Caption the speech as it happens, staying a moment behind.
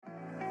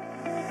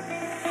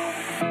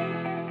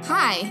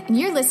Hi,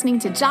 you're listening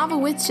to Java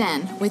with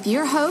Jen with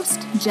your host,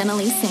 Jenna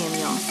Lee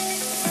Samuel.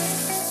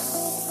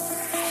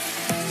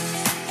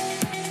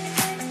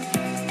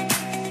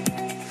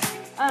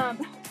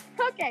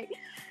 Okay.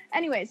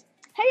 Anyways,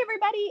 hey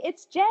everybody,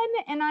 it's Jen,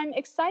 and I'm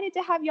excited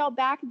to have y'all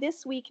back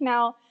this week.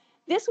 Now,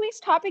 this week's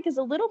topic is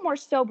a little more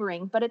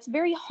sobering, but it's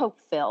very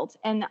hope-filled,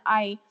 and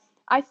I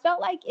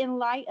felt like in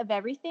light of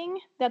everything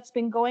that's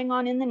been going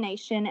on in the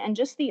nation and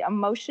just the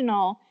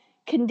emotional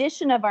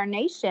condition of our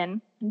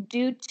nation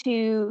due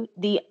to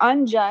the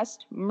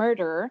unjust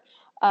murder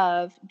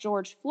of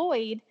George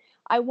Floyd,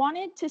 I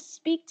wanted to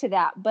speak to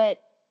that,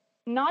 but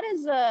not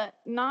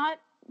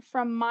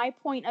from my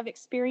point of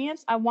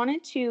experience. I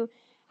wanted to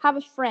have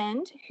a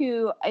friend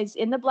who is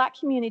in the Black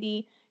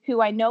community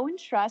who I know and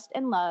trust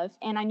and love,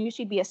 and I knew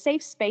she'd be a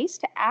safe space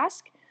to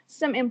ask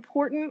some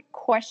important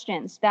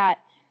questions that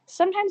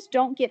sometimes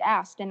don't get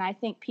asked, and I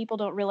think people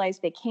don't realize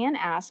they can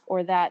ask,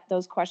 or that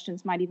those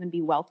questions might even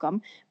be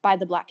welcome by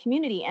the Black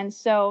community. And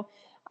so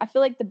I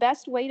feel like the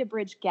best way to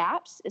bridge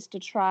gaps is to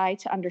try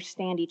to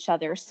understand each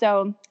other.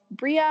 So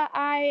Bria,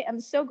 I am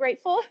so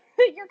grateful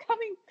that you're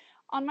coming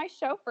on my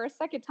show for a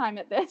second time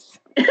at this.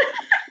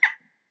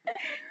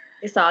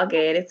 It's all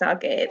good. It's all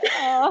good.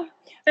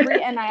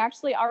 Bria and I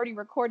actually already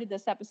recorded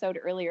this episode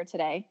earlier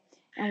today,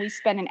 and we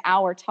spent an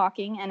hour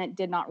talking and it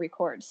did not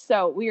record.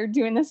 So we are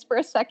doing this for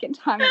a second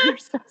time, and you're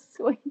so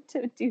sweet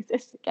to do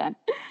this again.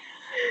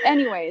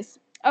 Anyways,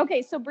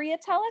 okay, so Bria,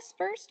 tell us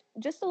first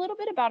just a little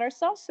bit about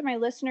ourselves so my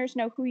listeners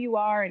know who you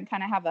are and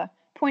kind of have a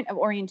point of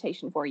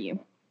orientation for you.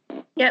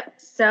 Yep.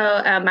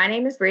 So my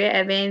name is Bria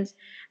Evans.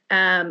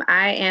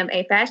 I am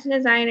a fashion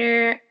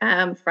designer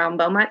from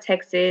Beaumont,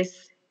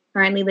 Texas,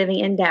 currently living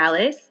in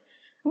Dallas.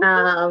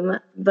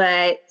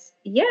 But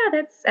yeah,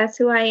 that's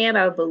who I am.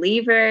 I'm a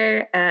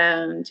believer,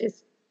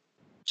 just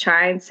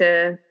trying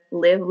to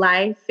live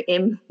life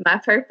in my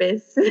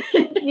purpose.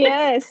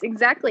 Yes,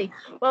 exactly.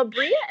 Well,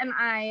 Bria and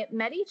I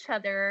met each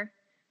other,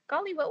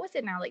 golly, what was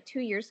it now? Like 2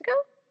 years ago?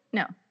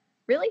 No,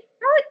 really?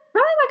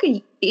 Probably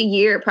like a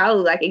year,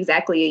 probably like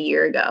exactly a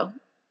year ago.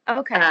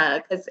 Okay.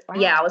 Because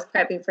I was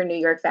prepping for New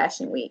York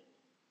Fashion Week.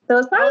 So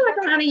it's probably like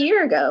around a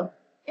year ago.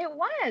 It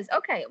was.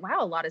 Okay. Wow.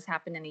 A lot has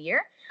happened in a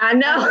year. I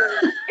know.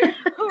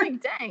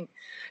 Like, dang.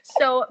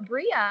 So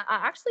Bria, I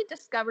actually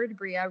discovered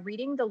Bria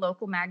reading the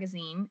local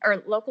magazine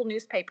or local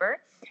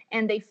newspaper,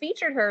 and they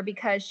featured her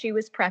because she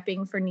was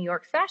prepping for New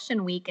York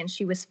Fashion Week and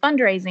she was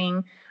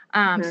fundraising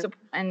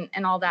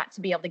and all that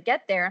to be able to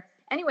get there.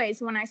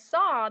 Anyways, when I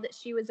saw that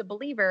she was a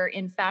believer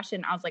in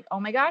fashion, I was like, oh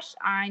my gosh,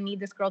 I need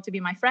this girl to be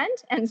my friend.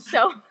 And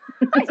so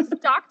I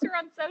stalked her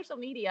on social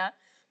media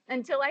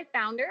until I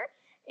found her.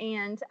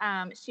 And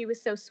she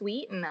was so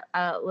sweet and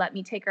let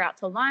me take her out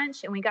to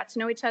lunch. And we got to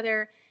know each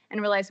other and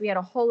realized we had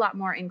a whole lot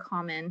more in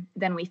common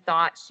than we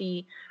thought.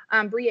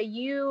 Bria,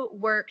 you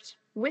worked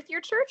with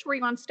your church. Were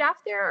you on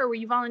staff there or were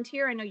you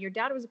volunteer? I know your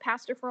dad was a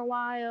pastor for a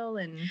while.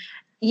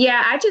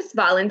 Yeah, I just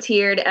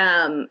volunteered.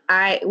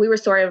 We were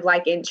sort of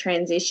like in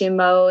transition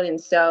mode.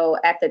 And so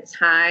at the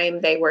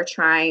time they were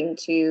trying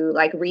to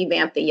like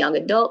revamp the young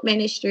adult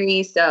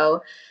ministry.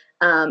 So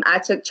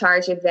I took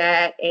charge of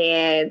that.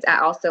 And I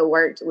also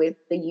worked with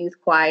the youth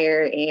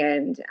choir.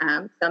 And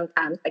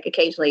sometimes like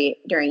occasionally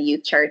during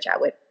youth church, I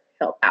would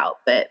help out.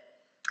 But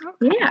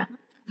yeah.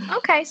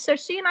 Okay. So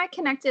she and I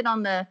connected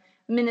on the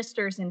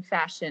Ministers in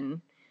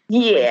Fashion.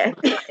 Yeah.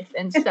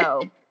 And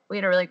so we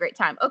had a really great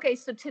time. Okay,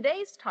 so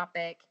today's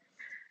topic,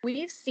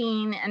 we've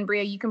seen, and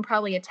Bria, you can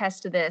probably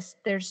attest to this,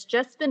 there's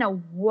just been a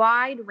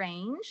wide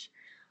range,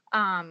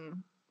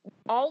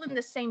 all in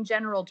the same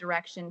general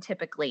direction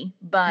typically,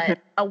 but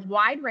a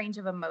wide range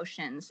of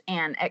emotions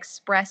and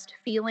expressed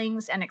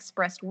feelings and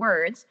expressed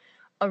words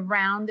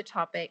around the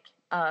topic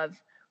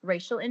of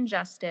racial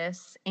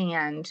injustice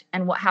and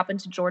what happened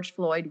to George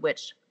Floyd,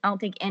 which I don't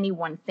think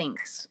anyone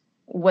thinks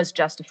was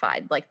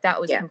justified. Like that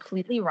was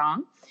completely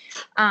wrong.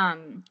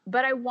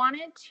 But I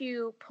wanted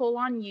to pull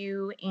on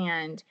you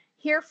and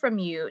hear from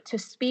you to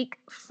speak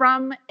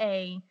from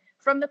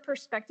the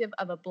perspective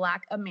of a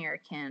Black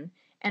American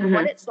and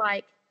what it's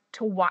like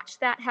to watch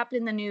that happen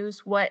in the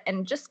news,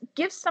 and just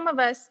give some of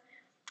us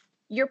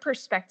your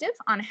perspective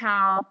on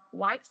how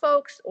white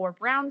folks or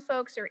brown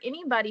folks or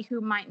anybody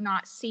who might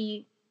not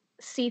see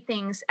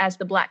things as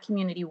the Black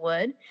community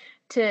would,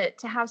 to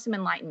have some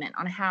enlightenment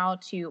on how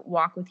to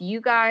walk with you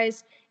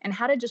guys and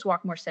how to just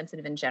walk more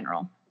sensitive in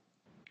general.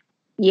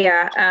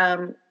 Yeah.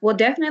 Well,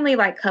 definitely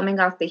like coming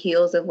off the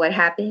heels of what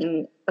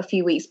happened a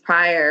few weeks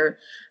prior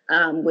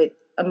with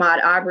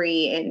Ahmaud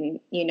Arbery and,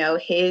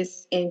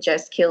 his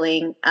unjust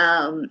killing.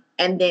 And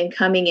then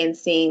coming and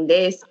seeing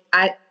this,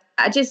 I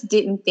just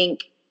didn't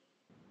think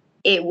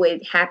it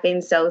would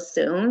happen so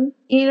soon.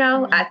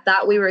 I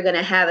thought we were going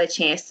to have a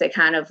chance to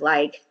kind of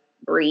like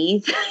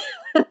breathe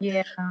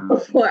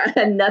before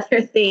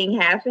another thing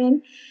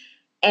happened.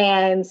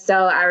 And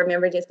so I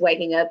remember just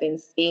waking up and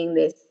seeing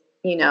this,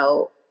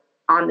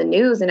 on the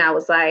news. And I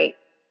was like,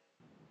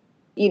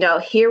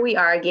 here we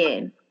are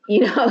again,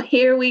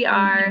 here we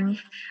are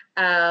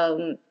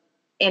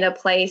in a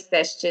place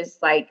that's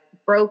just like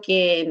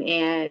broken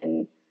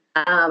and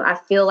I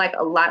feel like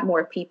a lot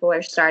more people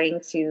are starting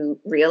to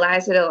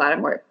realize it. A lot of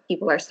more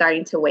people are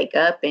starting to wake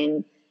up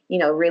and,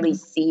 really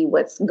see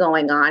what's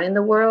going on in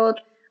the world.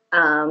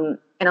 And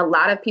a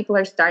lot of people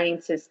are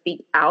starting to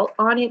speak out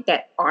on it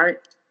that aren't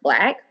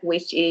Black,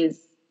 which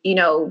is,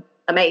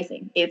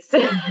 amazing. It's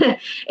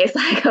it's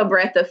like a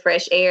breath of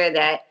fresh air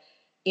that,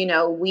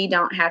 we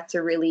don't have to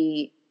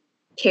really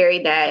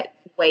carry that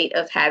weight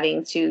of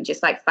having to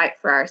just like fight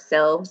for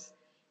ourselves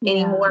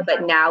anymore.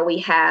 But now we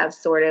have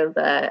sort of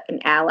an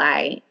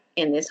ally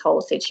in this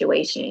whole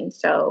situation.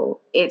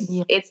 So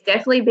it's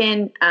definitely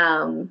been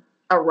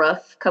a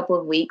rough couple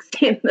of weeks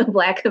in the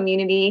Black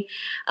community.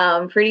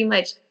 Pretty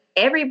much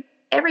every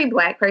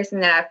Black person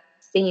that I've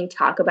seen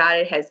talk about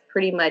it has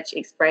pretty much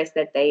expressed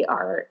that they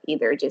are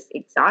either just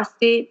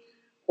exhausted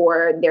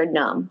or they're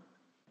numb.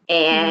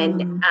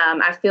 And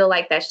I feel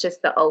like that's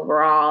just the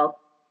overall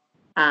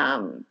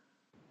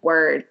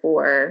word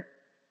for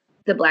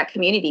the Black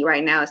community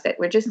right now, is that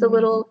we're just a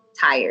little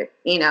tired,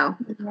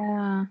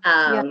 Yeah.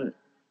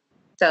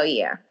 So,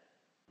 yeah.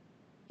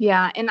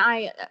 Yeah. And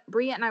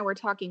Bria and I were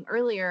talking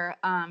earlier.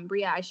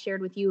 Bria, I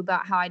shared with you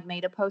about how I'd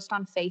made a post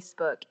on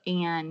Facebook,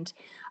 and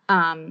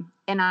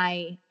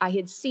I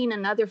had seen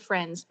another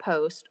friend's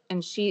post,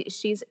 and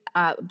she's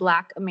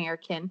Black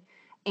American,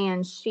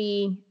 and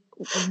she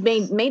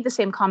made the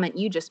same comment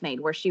you just made,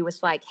 where she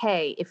was like,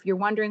 hey, if you're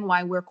wondering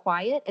why we're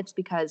quiet, it's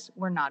because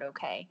we're not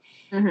okay.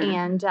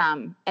 And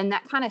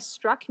that kind of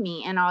struck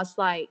me, and I was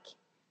like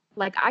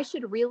I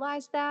should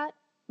realize that,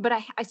 but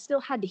I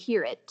still had to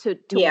hear it to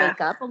wake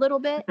up a little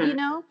bit,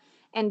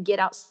 and get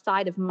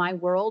outside of my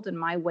world and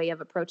my way of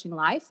approaching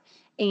life.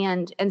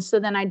 And so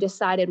then I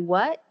decided,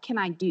 what can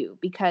I do?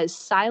 Because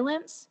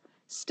silence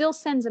still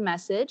sends a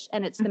message,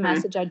 and it's the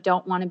message I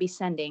don't want to be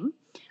sending.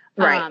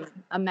 Right.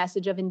 A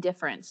message of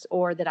indifference,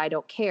 or that I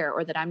don't care,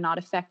 or that I'm not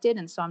affected,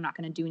 and so I'm not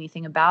going to do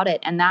anything about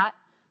it. And that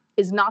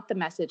is not the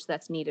message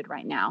that's needed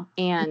right now.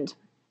 And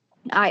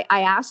I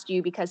asked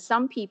you because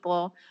some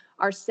people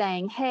are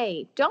saying,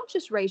 hey, don't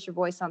just raise your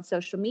voice on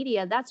social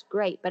media. That's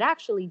great, but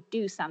actually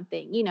do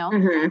something,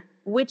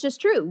 which is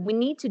true. We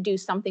need to do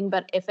something.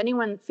 But if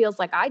anyone feels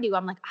like I do,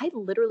 I'm like, I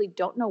literally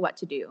don't know what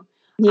to do.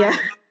 Yeah.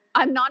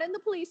 I'm not in the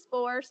police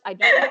force. I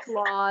don't make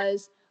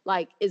laws.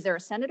 Like, is there a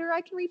senator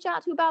I can reach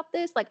out to about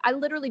this? Like, I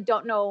literally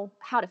don't know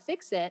how to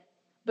fix it,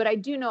 but I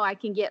do know I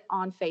can get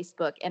on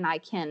Facebook and I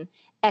can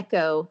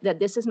echo that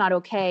this is not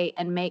okay,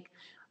 and make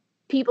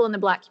people in the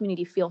Black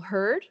community feel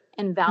heard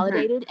and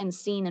validated and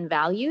seen and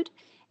valued.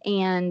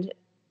 And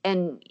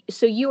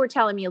so you were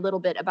telling me a little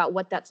bit about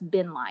what that's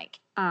been like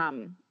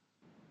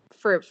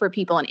for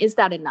people. And is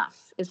that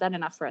enough? Is that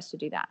enough for us to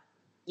do that?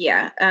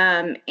 Yeah.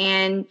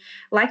 And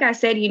like I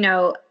said,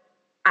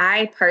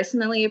 I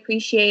personally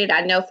appreciate it.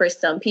 I know for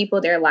some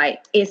people, they're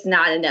like, it's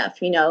not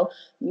enough.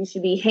 You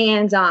should be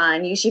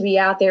hands-on. You should be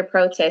out there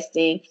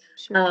protesting.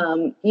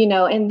 Sure.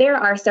 And there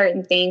are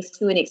certain things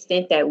to an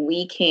extent that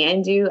we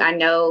can do. I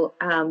know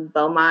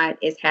Beaumont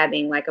is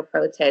having like a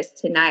protest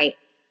tonight,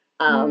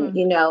 and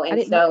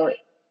so,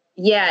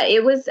 yeah,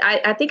 it was,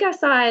 I think I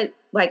saw it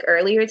like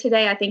earlier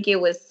today. I think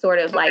it was sort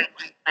of like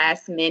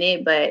last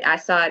minute, but I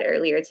saw it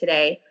earlier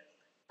today.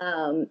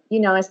 And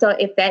so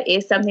if that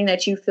is something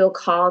that you feel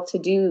called to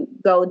do,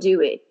 go do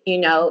it.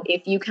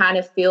 If you kind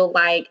of feel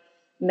like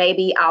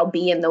maybe I'll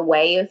be in the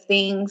way of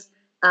things,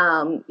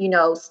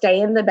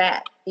 stay in the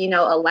back,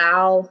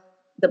 allow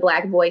the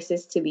Black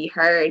voices to be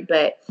heard.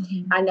 But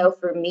I know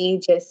for me,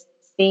 just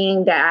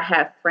seeing that I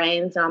have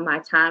friends on my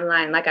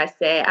timeline, like I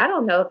said, I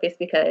don't know if it's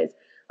because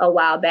a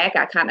while back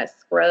I kind of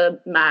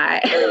scrubbed my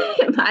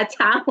my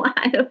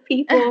timeline of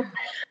people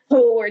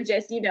who were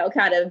just,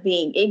 kind of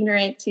being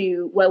ignorant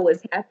to what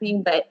was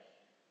happening. But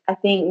I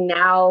think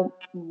now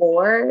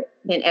more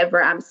than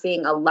ever, I'm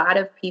seeing a lot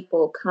of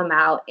people come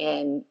out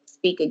and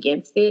speak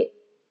against it.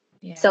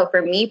 Yeah. So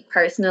for me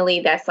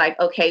personally, that's like,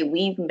 okay,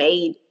 we've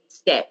made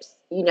steps.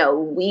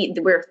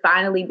 We're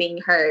finally being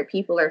heard.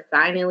 People are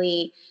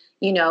finally,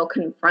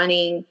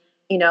 confronting,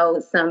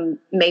 some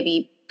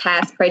maybe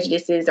past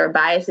prejudices or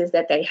biases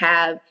that they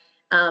have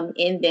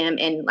in them,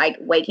 and like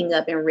waking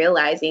up and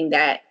realizing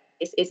that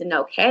this isn't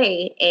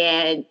okay,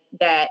 and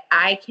that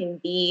I can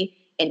be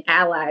an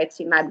ally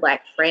to my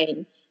Black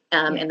friend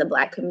and the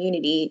Black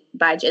community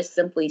by just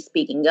simply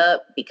speaking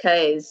up,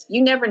 because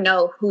you never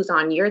know who's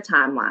on your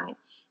timeline.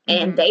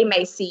 And they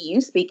may see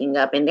you speaking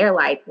up and they're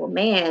like, well,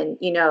 man,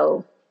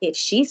 if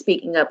she's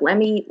speaking up, let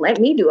me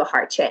do a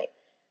heart check.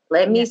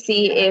 Let me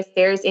see if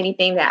there's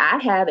anything that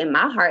I have in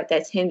my heart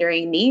that's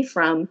hindering me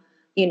from,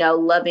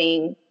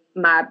 loving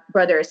my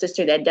brother or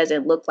sister that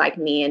doesn't look like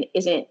me and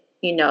isn't,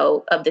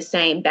 of the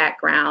same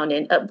background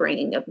and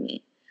upbringing of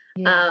me.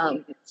 Yeah.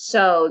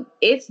 So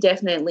it's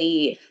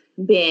definitely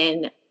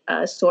been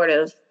a sort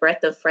of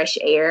breath of fresh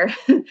air,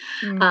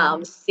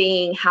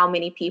 seeing how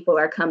many people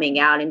are coming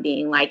out and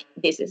being like,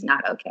 this is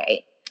not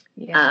okay.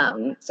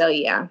 Yeah. So,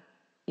 yeah.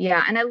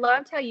 Yeah. And I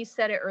loved how you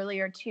said it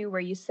earlier too, where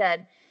you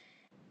said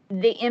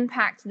the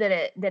impact that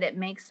it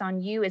makes on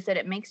you is that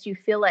it makes you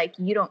feel like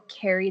you don't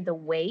carry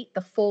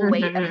the full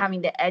weight of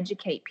having to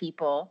educate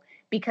people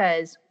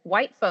because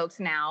white folks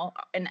now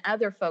and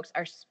other folks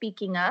are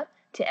speaking up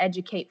to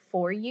educate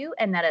for you,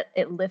 and that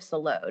it lifts a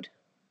load.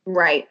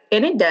 Right.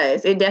 And it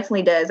does. It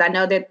definitely does. I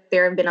know that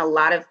there have been a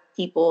lot of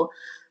people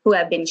who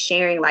have been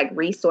sharing like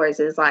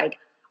resources like,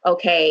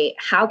 okay,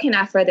 how can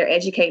I further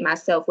educate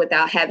myself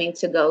without having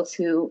to go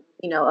to,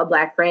 a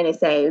Black friend and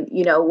say,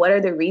 what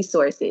are the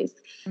resources?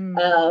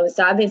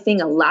 So I've been seeing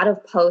a lot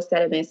of posts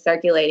that have been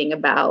circulating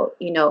about,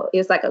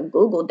 it's like a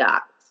Google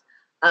Docs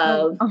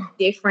of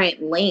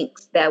different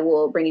links that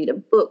will bring you to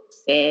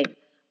books and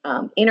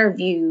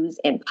interviews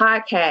and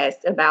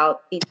podcasts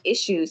about these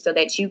issues so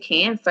that you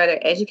can further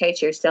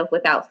educate yourself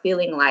without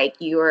feeling like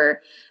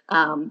you're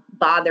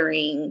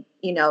bothering,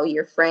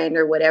 your friend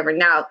or whatever.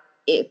 Now,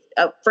 if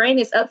a friend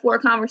is up for a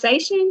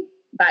conversation,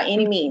 by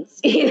any means,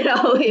 if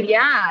definitely,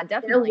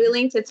 they're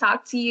willing to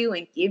talk to you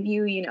and give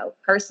you,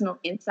 personal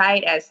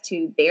insight as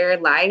to their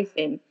life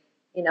and,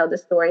 the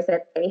stories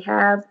that they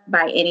have,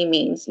 by any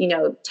means,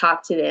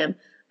 talk to them.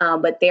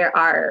 But there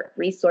are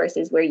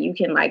resources where you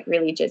can like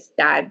really just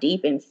dive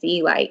deep and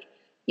see like,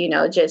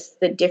 just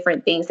the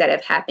different things that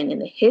have happened in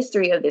the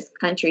history of this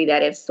country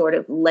that have sort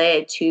of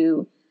led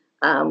to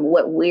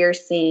what we're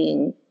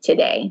seeing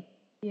today.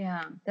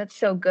 Yeah, that's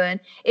so good.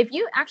 If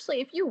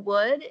you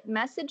would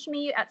message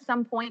me at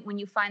some point when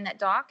you find that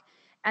doc,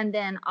 and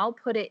then I'll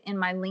put it in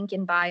my link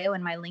in bio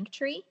and my link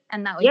tree,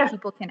 and that way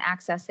people can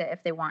access it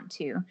if they want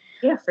to.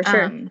 Yeah, for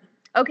sure.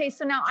 Okay,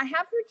 so now I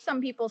have heard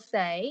some people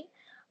say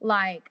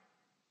like,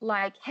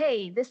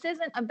 hey, this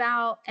isn't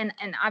about, and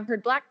I've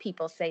heard Black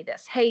people say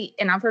this, hey,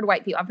 and I've heard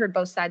white people, I've heard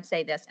both sides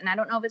say this, and I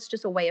don't know if it's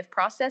just a way of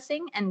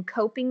processing and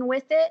coping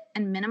with it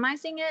and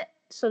minimizing it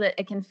so that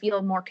it can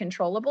feel more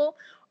controllable,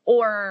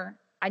 or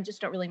I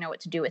just don't really know what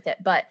to do with it.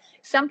 But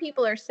some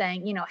people are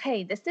saying,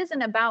 hey, this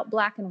isn't about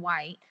Black and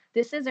white.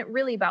 This isn't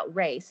really about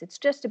race. It's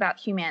just about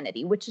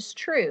humanity, which is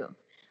true.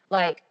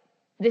 Like,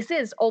 this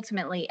is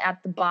ultimately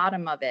at the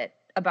bottom of it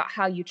about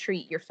how you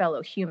treat your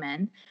fellow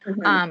human.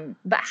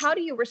 But how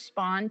do you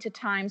respond to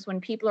times when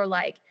people are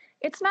like,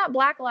 it's not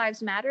Black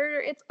Lives Matter,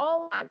 it's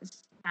all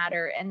lives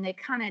matter, and they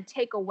kind of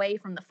take away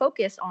from the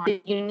focus on the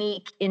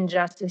unique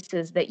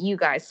injustices that you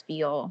guys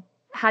feel?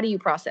 How do you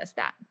process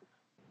that?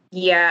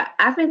 Yeah,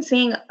 I've been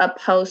seeing a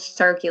post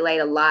circulate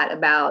a lot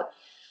about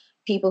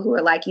people who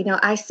are like,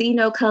 I see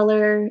no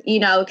color,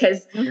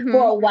 because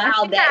for a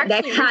while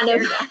that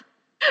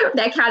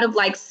kind of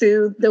like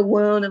soothed the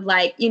wound of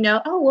like,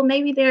 oh, well,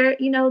 maybe they're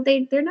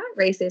not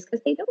racist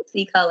because they don't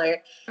see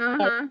color.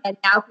 And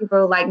now people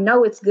are like,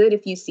 no, it's good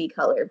if you see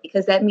color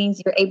because that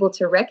means you're able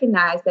to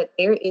recognize that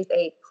there is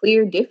a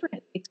clear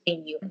difference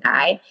between you and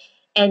I,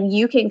 and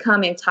you can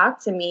come and talk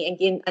to me and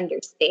get an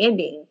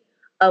understanding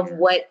of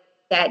what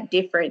that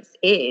difference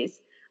is.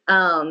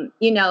 And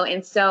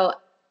so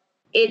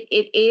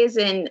it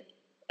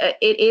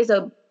is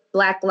a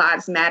Black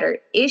Lives Matter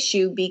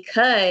issue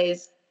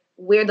because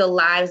we're the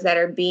lives that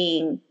are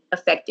being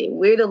affected.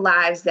 We're the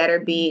lives that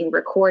are being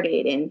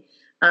recorded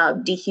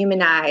and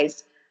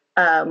dehumanized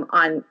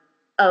on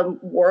a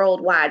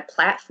worldwide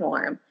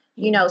platform.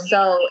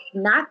 So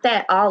not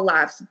that all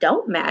lives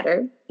don't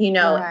matter,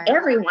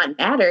 everyone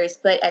matters,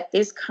 but at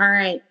this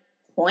current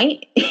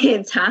point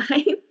in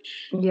time,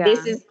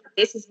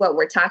 this is what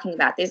we're talking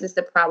about. This is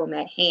the problem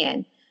at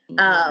hand.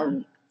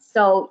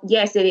 So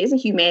yes, it is a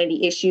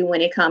humanity issue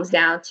when it comes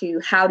down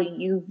to how do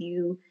you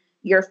view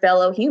your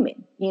fellow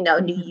human?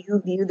 Do you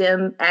view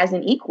them as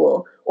an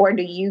equal or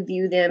do you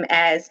view them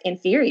as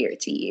inferior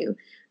to you?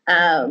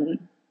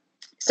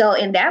 So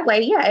in that way,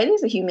 it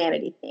is a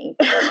humanity thing,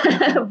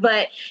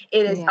 but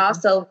it is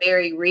also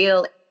very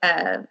real,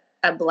 a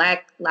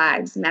Black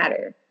Lives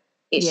Matter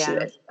issue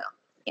as well.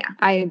 Yeah,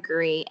 I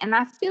agree. And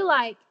I feel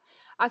like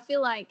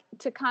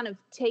to kind of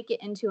take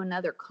it into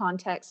another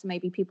context,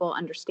 maybe people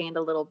understand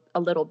a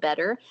little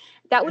better.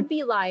 That would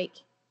be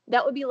like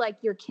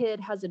your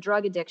kid has a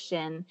drug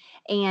addiction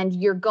and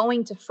you're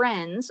going to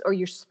friends or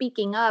you're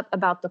speaking up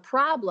about the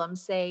problem,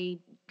 say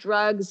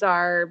drugs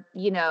are,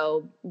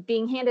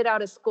 being handed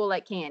out at school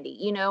like candy,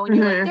 and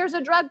you're like, there's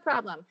a drug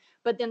problem.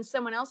 But then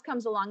someone else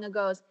comes along and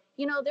goes,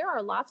 there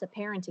are lots of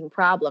parenting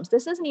problems.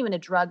 This isn't even a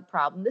drug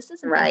problem. This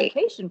is an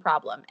education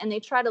problem. And they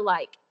try to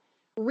like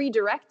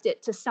redirect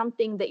it to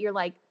something that you're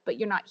like, but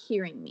you're not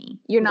hearing me.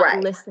 You're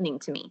not listening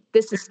to me.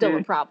 This is still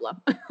a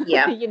problem.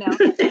 Yeah.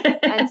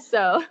 And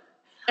so,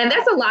 and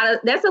that's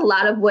a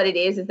lot of what it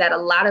is that a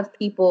lot of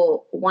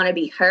people want to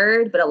be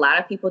heard, but a lot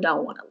of people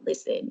don't want to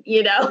listen,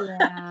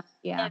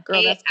 Yeah.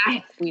 Girl, that's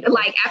sweet.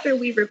 Like after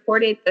we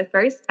recorded the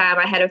first time,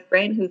 I had a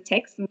friend who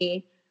texted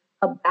me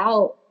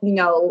about,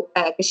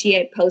 because she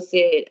had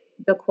posted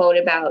the quote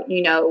about,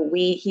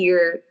 we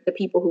hear the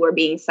people who are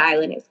being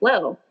silent as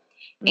well.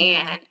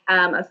 And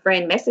a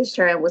friend messaged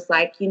her and was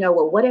like,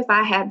 well, what if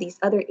I have these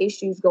other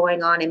issues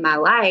going on in my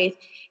life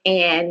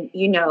and,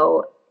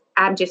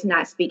 I'm just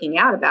not speaking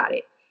out about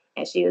it?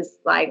 And she was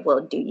like,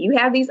 well, do you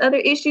have these other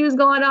issues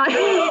going on?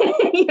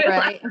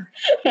 Right. Like,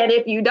 and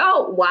if you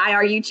don't, why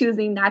are you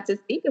choosing not to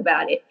speak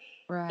about it?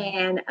 Right.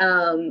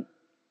 And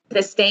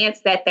the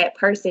stance that that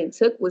person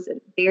took was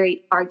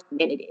very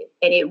argumentative,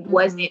 and it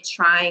wasn't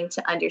trying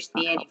to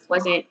understand. It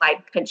wasn't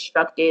like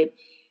constructive.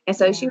 And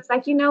so she was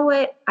like, you know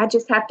what? I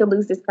just have to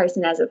lose this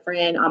person as a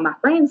friend on my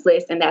friends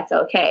list, and that's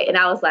okay. And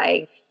I was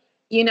like,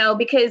 you know,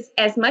 because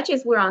as much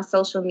as we're on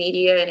social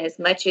media and as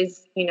much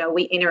as, you know,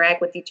 we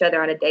interact with each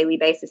other on a daily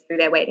basis through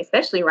that way,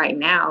 especially right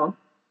now,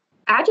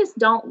 I just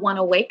don't want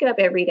to wake up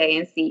every day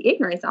and see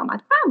ignorance on my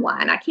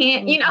timeline. I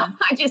can't, you know,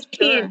 I just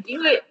can't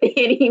do it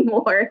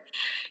anymore.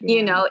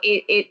 You know,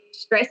 it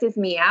stresses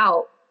me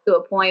out to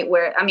a point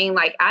where, I mean,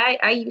 like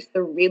I used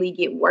to really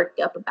get worked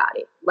up about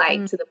it,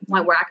 like to the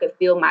point where I could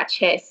feel my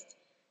chest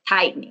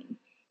tightening.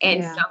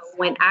 And so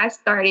when I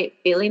started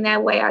feeling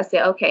that way, I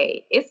said,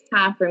 okay, it's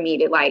time for me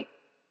to like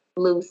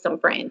lose some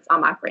friends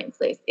on my friends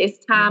list.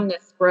 It's time to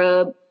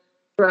scrub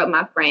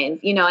my friends,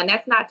 you know, and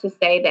that's not to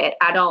say that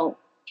I don't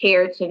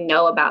care to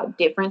know about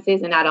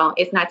differences, and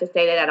it's not to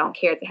say that I don't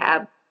care to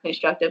have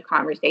constructive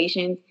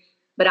conversations,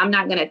 but I'm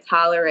not going to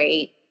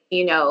tolerate,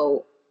 you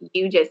know,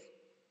 you just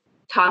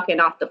talking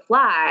off the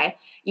fly,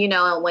 you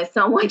know, and when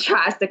someone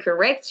tries to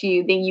correct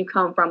you, then you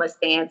come from a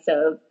stance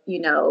of, you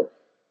know,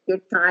 you're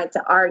trying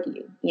to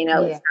argue, you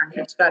know, it's not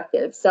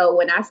constructive. So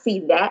when I see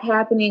that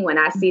happening, when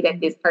I see that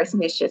this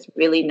person is just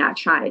really not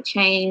trying to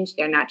change,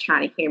 they're not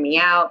trying to hear me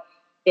out,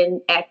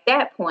 then at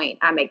that point,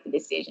 I make the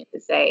decision to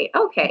say,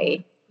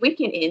 okay, we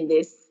can end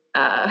this,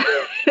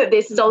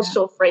 this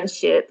social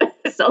friendship,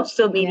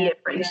 social media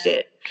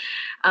friendship,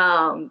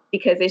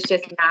 because it's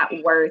just not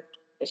worth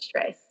the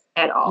stress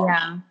at all.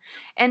 Yeah.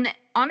 And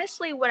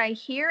honestly, what I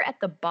hear at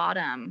the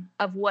bottom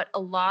of what a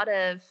lot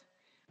of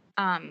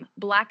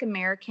Black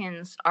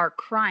Americans are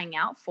crying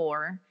out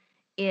for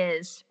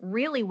is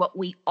really what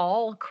we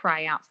all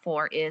cry out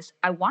for is,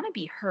 I want to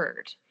be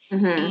heard.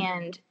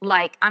 And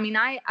like, I mean,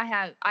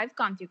 I've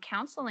gone through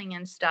counseling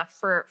and stuff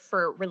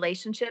for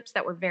relationships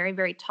that were very,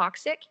 very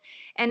toxic.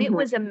 And it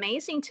was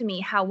amazing to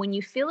me how when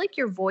you feel like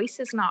your voice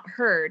is not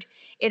heard,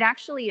 it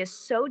actually is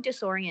so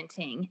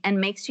disorienting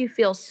and makes you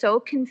feel so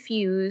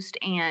confused,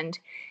 and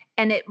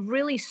it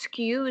really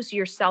skews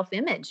your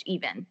self-image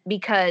even,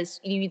 because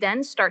you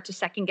then start to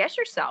second guess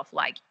yourself.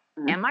 Like,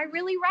 am I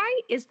really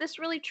right? Is this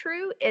really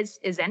true?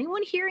 Is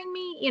anyone hearing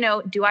me? You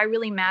know, do I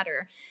really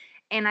matter?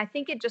 And I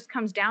think it just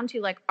comes down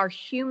to like our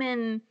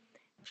human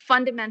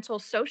fundamental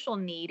social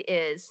need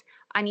is,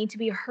 I need to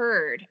be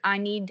heard. I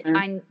need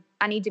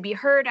to be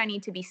heard. I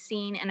need to be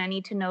seen, and I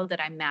need to know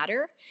that I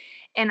matter.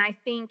 And I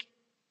think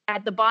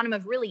at the bottom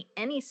of really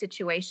any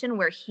situation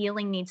where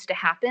healing needs to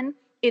happen,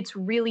 it's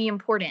really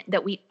important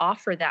that we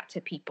offer that to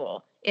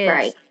people.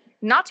 Is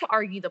not to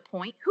argue the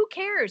point. Who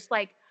cares?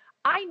 Like,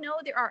 I know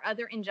there are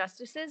other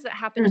injustices that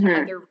happen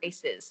to other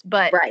races,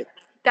 but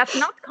that's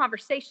not the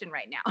conversation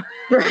right now.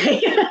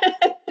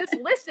 Just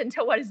listen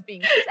to what is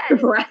being said.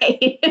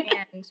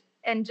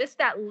 And just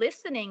that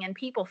listening and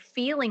people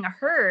feeling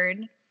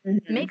heard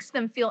makes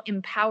them feel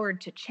empowered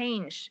to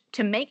change,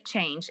 to make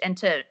change, and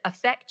to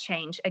affect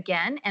change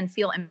again, and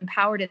feel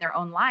empowered in their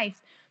own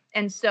life.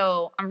 And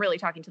so I'm really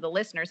talking to the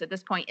listeners at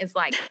this point, is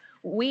like,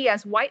 we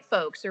as white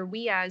folks, or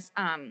we as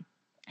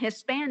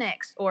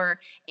Hispanics,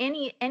 or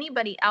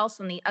anybody else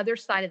on the other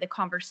side of the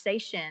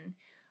conversation,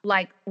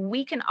 like,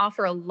 we can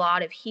offer a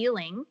lot of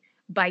healing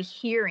by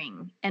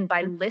hearing and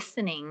by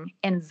listening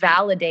and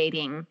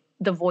validating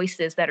the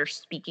voices that are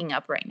speaking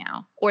up right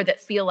now, or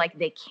that feel like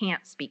they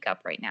can't speak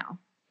up right now.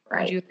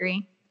 Would you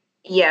agree?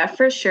 Yeah,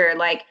 for sure.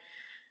 Like,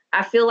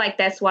 I feel like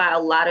that's why a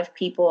lot of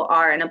people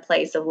are in a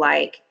place of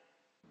like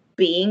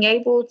being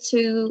able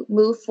to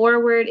move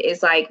forward,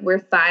 is like, we're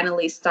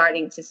finally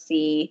starting to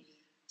see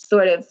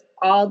sort of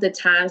all the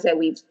times that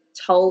we've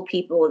told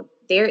people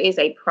there is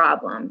a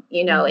problem,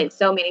 you know, and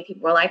so many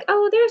people are like,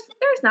 oh,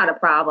 there's not a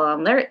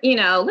problem there, you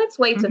know, let's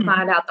wait to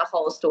find out the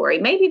whole story.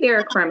 Maybe they're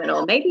a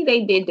criminal. Maybe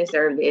they did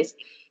deserve this.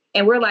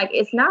 And we're like,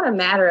 it's not a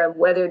matter of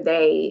whether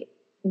they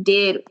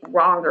did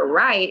wrong or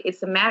right.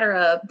 It's a matter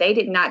of they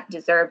did not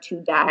deserve to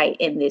die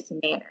in this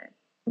manner.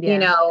 You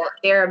know,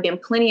 there have been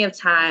plenty of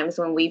times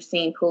when we've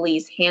seen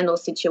police handle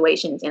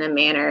situations in a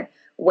manner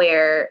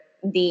where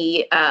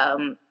the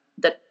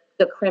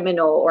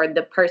criminal or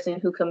the person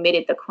who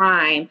committed the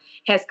crime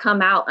has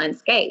come out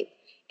unscathed.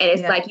 And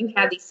it's like, you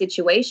have these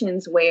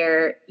situations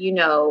where, you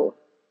know,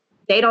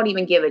 they don't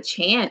even give a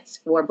chance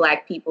for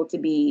Black people to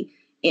be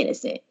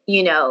innocent,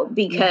 you know,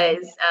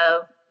 because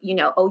of, you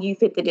know, oh, you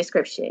fit the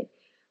description,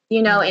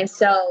 you know. And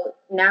so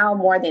now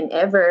more than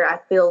ever, I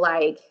feel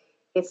like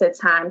it's a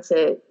time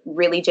to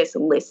really just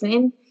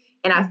listen.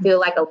 And I feel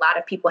like a lot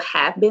of people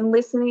have been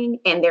listening,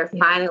 and they're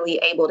finally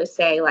able to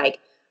say like,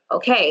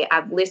 okay,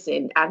 I've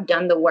listened, I've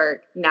done the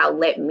work. Now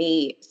let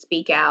me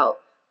speak out.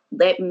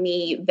 Let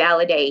me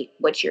validate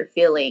what you're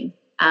feeling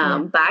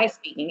by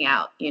speaking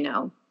out, you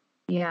know?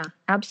 Yeah,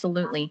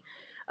 absolutely.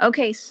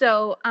 Okay,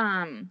 so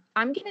I'm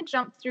going to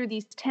jump through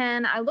these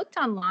 10. I looked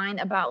online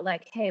about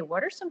like, hey,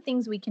 what are some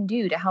things we can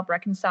do to help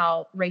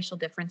reconcile racial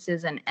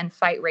differences and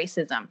fight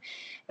racism?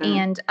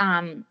 And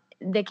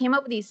they came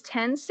up with these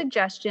 10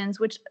 suggestions,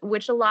 which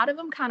a lot of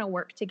them kind of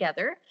work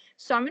together.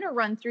 So I'm going to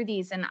run through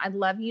these, and I'd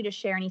love you to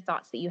share any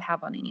thoughts that you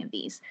have on any of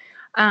these.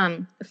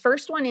 The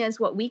first one is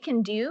what we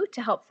can do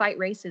to help fight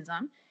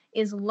racism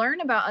is learn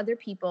about other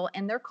people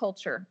and their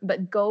culture,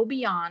 but go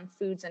beyond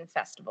foods and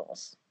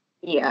festivals.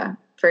 Yeah,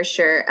 for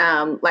sure.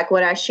 Like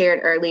what I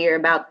shared earlier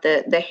about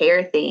the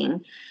hair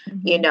thing,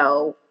 you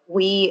know,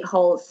 we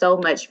hold so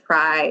much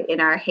pride in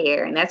our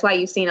hair. And that's why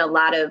you've seen a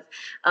lot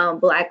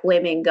of Black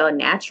women go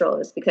natural,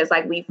 is because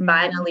like we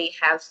finally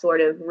have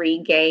sort of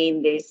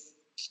regained this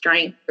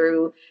strength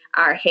through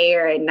our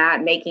hair, and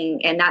not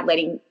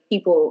letting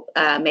people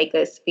make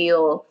us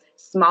feel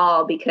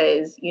small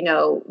because, you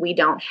know, we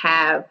don't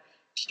have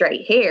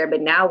straight hair.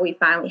 But now we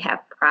finally have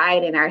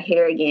pride in our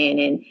hair again.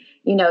 And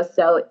you know,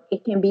 so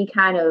it can be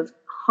kind of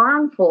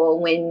harmful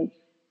when,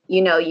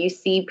 you know, you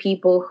see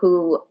people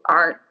who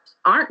aren't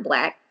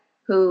Black,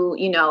 who,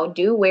 you know,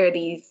 do wear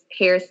these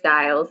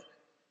hairstyles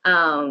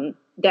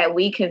that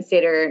we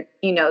consider,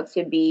 you know,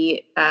 to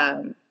be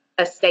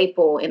a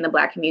staple in the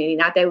Black community.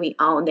 Not that we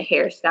own the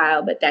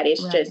hairstyle, but that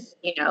it's just,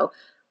 you know,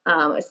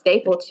 a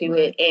staple to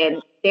it.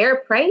 And they're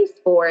praised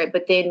for it,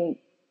 but then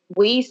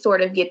we sort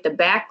of get the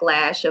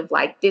backlash of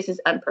like, this is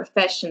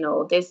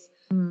unprofessional. This,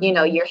 you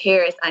know, your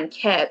hair is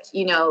unkept,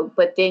 you know,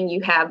 but then you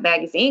have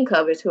magazine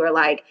covers who are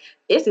like,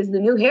 this is the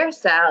new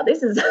hairstyle.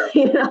 This is,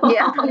 you know,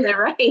 on the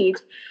rage.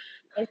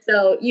 And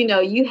so, you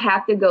know, you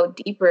have to go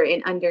deeper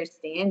in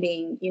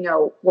understanding, you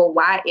know, well,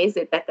 why is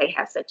it that they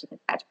have such an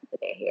attachment to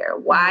their hair?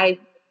 Why,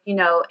 you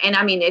know, and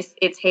I mean,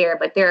 it's hair,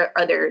 but there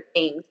are other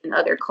things and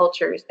other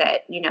cultures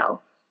that, you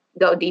know,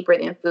 go deeper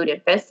than food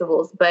and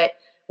festivals. But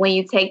when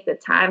you take the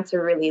time to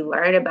really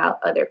learn about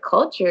other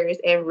cultures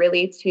and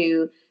really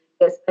to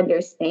just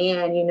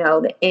understand, you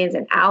know, the ins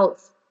and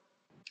outs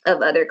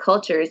of other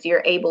cultures,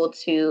 you're able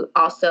to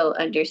also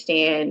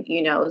understand,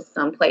 you know,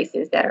 some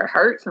places that are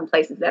hurt, some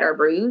places that are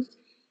bruised,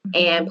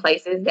 and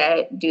places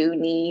that do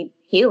need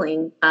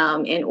healing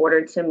in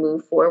order to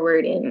move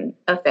forward and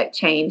affect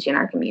change in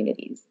our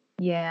communities.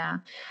 Yeah,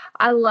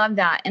 I love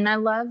that. And I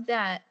love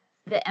that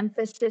the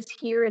emphasis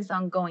here is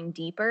on going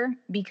deeper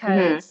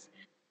because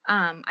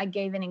I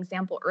gave an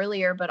example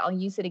earlier, but I'll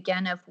use it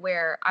again of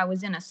where I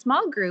was in a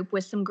small group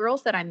with some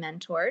girls that I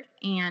mentored,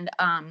 and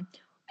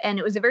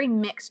it was a very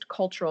mixed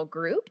cultural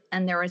group.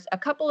 And there was a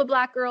couple of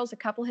Black girls, a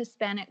couple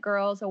Hispanic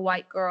girls, a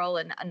white girl,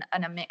 and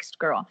a mixed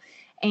girl.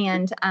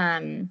 And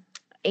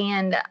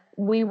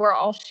we were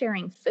all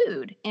sharing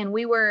food, and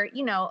we were,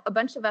 you know, a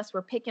bunch of us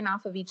were picking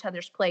off of each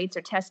other's plates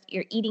or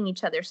eating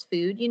each other's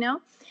food, you know.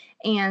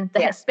 And the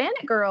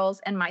Hispanic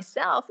girls and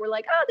myself were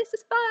like, oh, this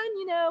is fun.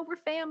 You know, we're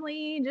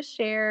family, just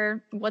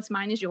share what's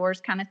mine is yours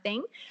kind of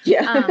thing.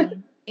 Yeah.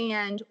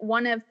 And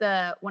one of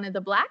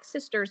the Black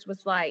sisters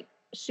was like,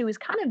 she was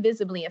kind of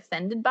visibly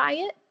offended by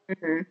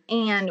it.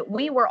 And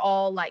we were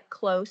all like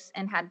close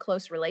and had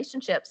close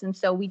relationships. And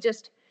so we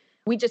just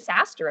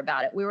asked her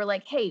about it. We were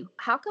like, hey,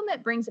 how come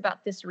it brings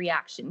about this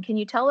reaction? Can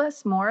you tell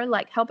us more?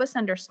 Like, help us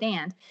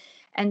understand.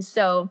 And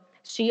so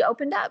she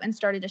opened up and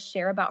started to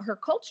share about her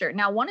culture.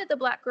 Now, one of the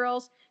Black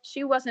girls,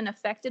 she wasn't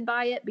affected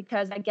by it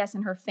because I guess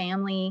in her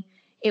family,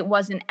 it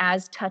wasn't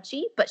as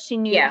touchy, but she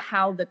knew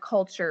how the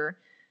culture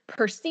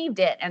perceived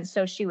it. And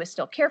so she was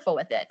still careful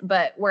with it.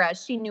 But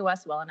whereas she knew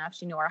us well enough,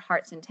 she knew our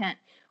heart's intent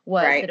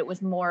was that it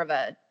was more of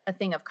a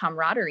thing of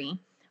camaraderie.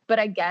 But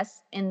I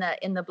guess in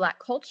the Black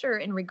culture,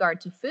 in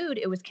regard to food,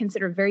 it was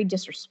considered very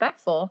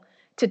disrespectful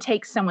to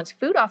take someone's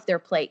food off their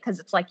plate because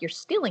it's like you're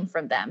stealing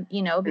from them,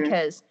 you know,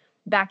 because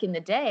back in the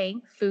day,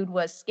 food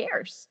was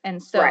scarce.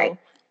 And so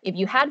if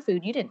you had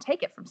food, you didn't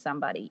take it from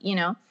somebody, you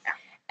know.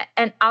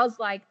 And I was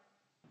like,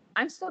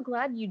 I'm so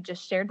glad you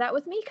just shared that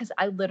with me because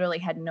I literally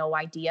had no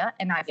idea.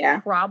 And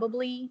I've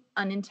probably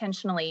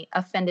unintentionally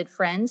offended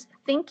friends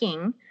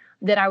thinking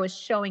that I was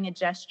showing a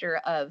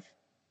gesture of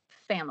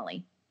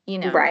family, you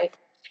know. Right.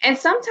 And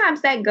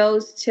sometimes that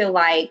goes to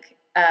like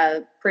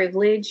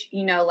privilege,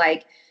 you know,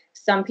 like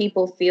some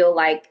people feel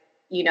like,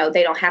 you know,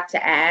 they don't have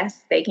to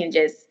ask, they can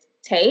just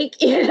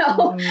take, you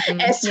know.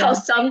 And so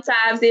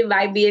sometimes it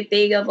might be a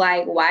thing of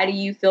like, why do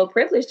you feel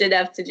privileged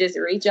enough to just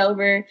reach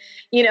over,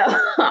 you know,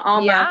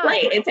 on my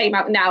plate and take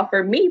my, now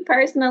for me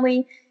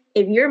personally,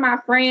 if you're my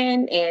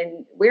friend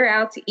and we're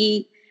out to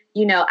eat,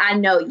 you know, I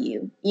know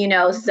you, you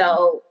know,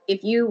 so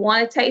if you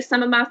want to taste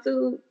some of my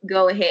food,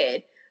 go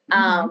ahead.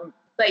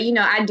 But, you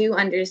know, I do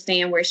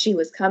understand where she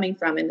was coming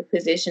from in the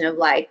position of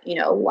like, you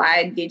know,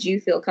 why did you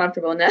feel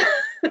comfortable enough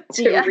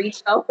to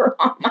reach over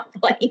on my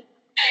plate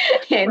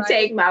and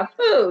take my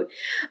food?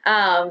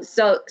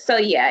 So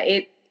yeah,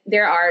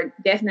 there are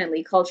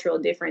definitely cultural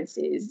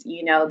differences,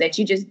 you know, that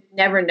you just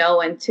never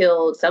know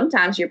until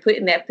sometimes you're put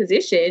in that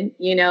position,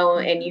 you know,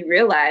 and you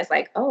realize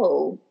like,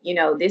 oh, you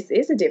know, this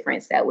is a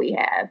difference that we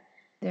have.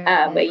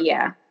 But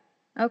yeah.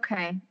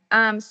 Okay.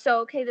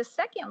 So the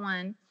second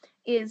one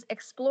is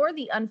explore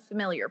the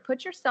unfamiliar.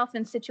 Put yourself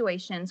in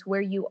situations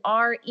where you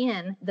are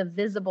in the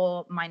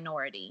visible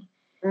minority.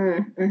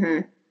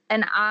 And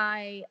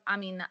I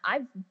mean,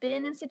 I've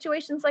been in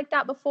situations like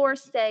that before.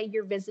 Say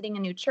you're visiting a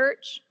new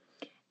church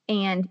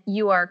and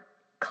you are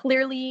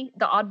clearly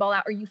the oddball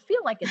out, or you feel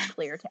like it's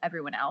clear to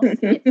everyone else.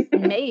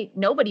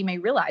 Nobody may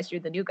realize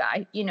you're the new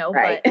guy,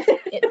 Right. but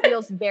it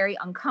feels very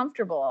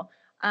uncomfortable.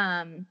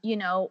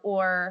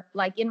 Or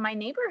like in my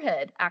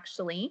neighborhood,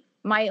 actually,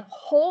 my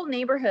whole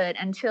neighborhood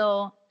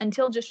until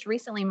just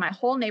recently, my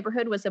whole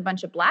neighborhood was a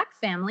bunch of Black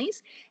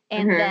families,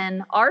 and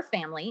then our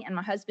family, and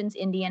my husband's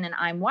Indian and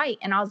I'm white.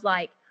 And I was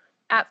like,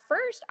 at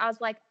first, I was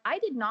like, I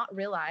did not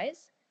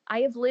realize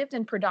I have lived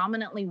in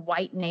predominantly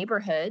white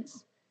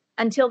neighborhoods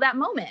until that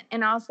moment.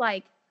 And I was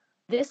like,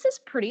 this is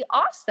pretty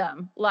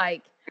awesome.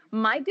 Like,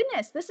 my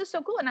goodness, this is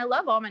so cool. And I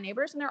love all my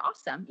neighbors and they're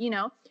awesome,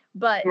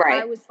 but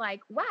I was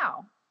like,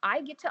 wow,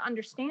 I get to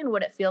understand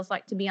what it feels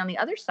like to be on the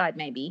other side,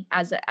 maybe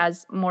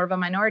as more of a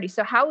minority.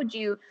 So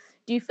do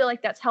you feel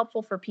like that's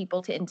helpful for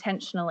people to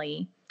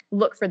intentionally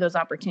look for those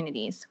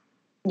opportunities?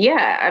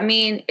 Yeah. I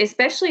mean,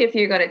 especially if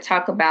you're going to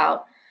talk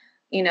about,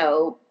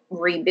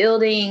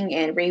 rebuilding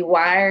and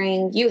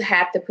rewiring, you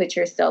have to put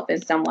yourself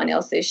in someone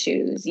else's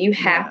shoes. You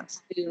have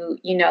to,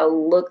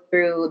 look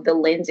through the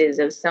lenses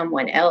of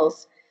someone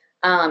else.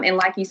 And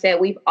like you said,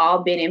 we've all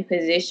been in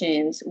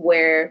positions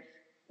where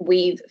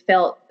we've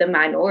felt the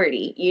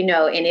minority,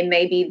 and it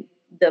may be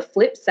the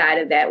flip side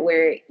of that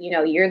where,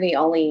 you're the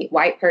only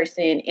white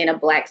person in a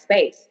Black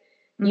space.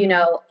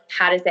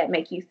 How does that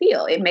make you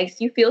feel? It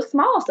makes you feel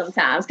small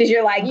sometimes because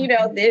you're like,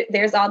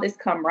 there's all this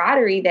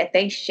camaraderie that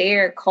they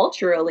share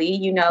culturally,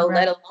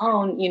 let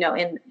alone,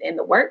 in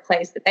the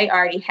workplace, that they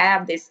already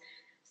have this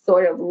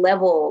sort of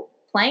level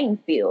playing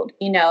field,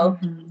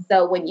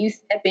 So when you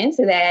step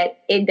into that,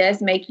 it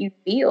does make you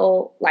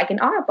feel like an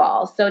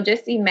oddball. So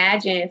just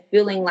imagine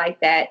feeling like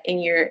that in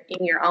your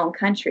own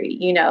country,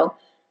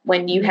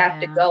 when you have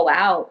to go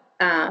out,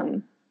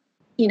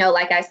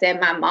 like I said,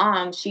 my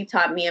mom, she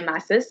taught me and my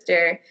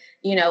sister,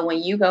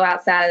 when you go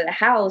outside of the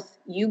house,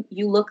 you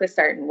look a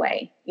certain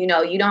way. You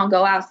don't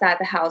go outside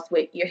the house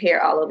with your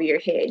hair all over your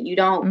head. You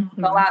don't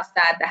go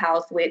outside the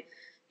house with,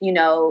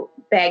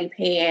 baggy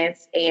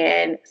pants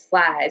and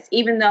slides,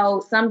 even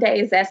though some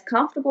days that's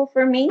comfortable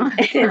for me.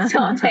 And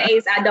some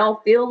days I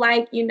don't feel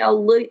like,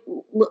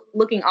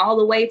 looking all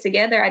the way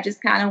together. I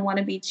just kind of want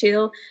to be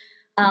chill.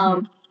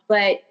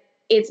 But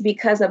it's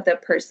because of the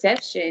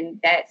perception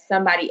that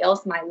somebody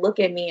else might look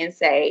at me and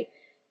say,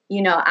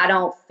 I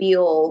don't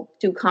feel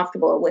too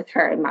comfortable with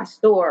her in my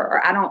store,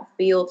 or I don't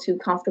feel too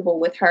comfortable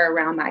with her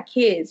around my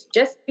kids,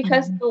 just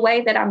because of the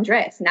way that I'm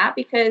dressed, not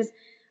because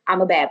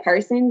I'm a bad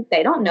person.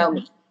 They don't know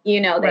me, they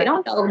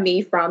don't know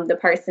me from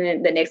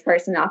the next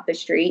person off the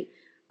street.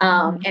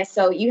 And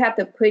so you have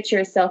to put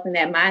yourself in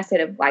that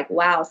mindset of like,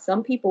 wow,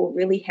 some people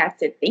really have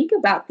to think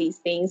about these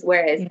things,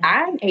 whereas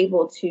I'm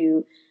able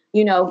to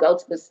go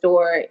to the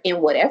store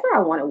in whatever I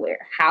want to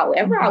wear,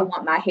 however I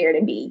want my hair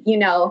to be,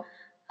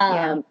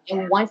 and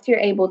once you're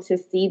able to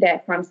see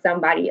that from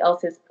somebody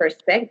else's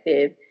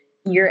perspective,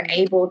 you're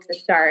able to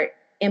start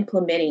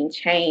implementing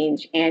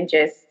change and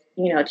just,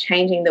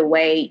 changing the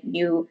way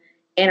you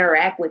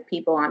interact with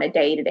people on a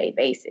day-to-day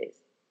basis.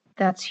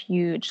 That's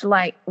huge.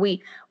 Like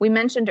we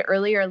mentioned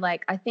earlier,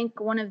 like I think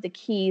one of the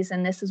keys,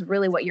 and this is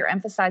really what you're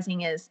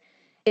emphasizing, is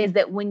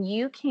that when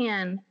you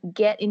can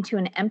get into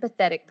an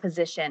empathetic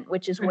position,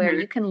 which is where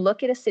you can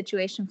look at a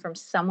situation from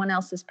someone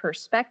else's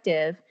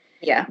perspective.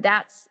 Yeah.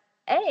 That's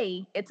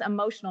it's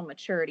emotional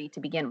maturity to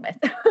begin with.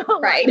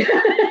 Right. You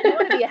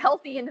want to be a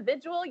healthy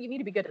individual, you need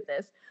to be good at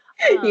this.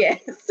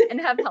 Yes. And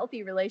have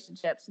healthy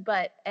relationships.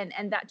 But, and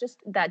that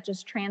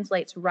just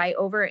translates right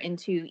over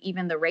into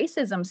even the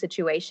racism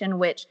situation,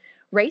 which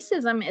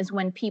racism is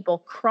when people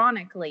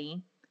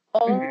chronically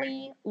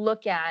only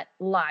look at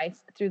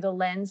life through the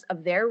lens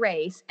of their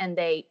race, and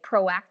they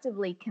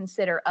proactively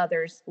consider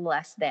others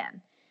less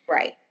than.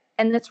 Right.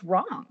 And that's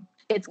wrong.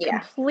 It's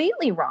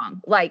completely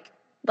wrong. Like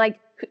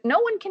no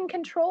one can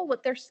control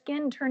what their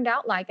skin turned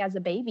out like as a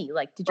baby.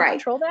 Like, did you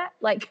control that?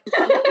 Like,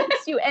 what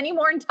makes you any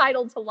more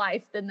entitled to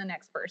life than the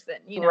next person,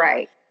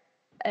 Right.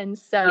 And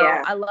so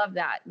I love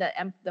that,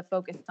 the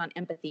focus on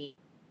empathy.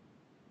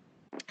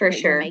 For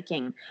sure.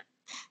 Making.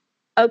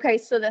 Okay,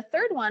 so the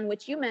third one,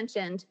 which you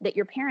mentioned that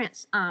your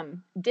parents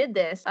did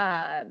this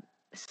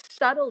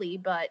subtly,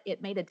 but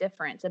it made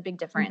a big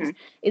difference,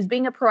 is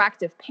being a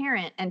proactive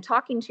parent and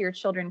talking to your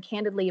children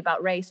candidly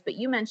about race. But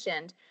you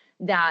mentioned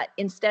that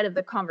instead of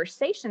the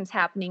conversations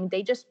happening,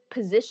 they just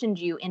positioned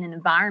you in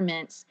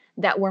environments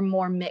that were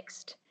more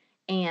mixed.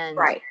 And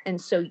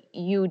so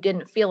you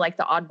didn't feel like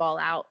the oddball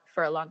out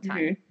for a long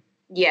time.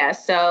 Yeah.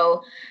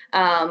 So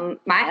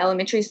my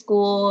elementary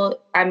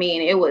school, I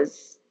mean, it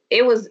was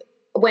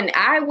when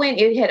I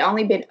went, it had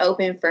only been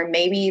open for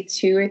maybe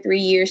 2 or 3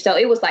 years. So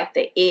it was like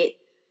the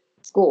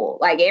school.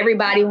 Like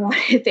everybody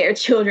wanted their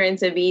children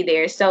to be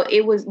there. So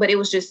it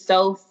was just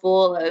so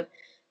full of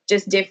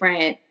just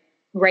different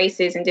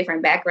races and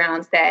different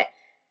backgrounds that,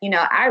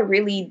 I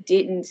really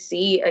didn't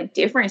see a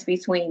difference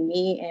between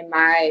me and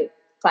my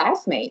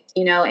classmates,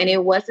 and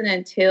it wasn't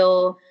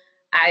until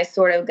I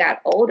sort of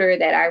got older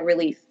that I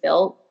really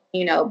felt,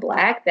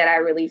 Black, that I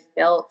really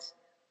felt,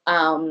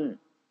 that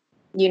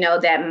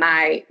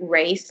my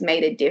race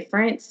made a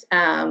difference.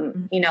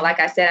 Like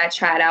I said, I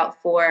tried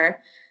out for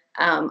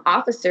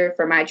officer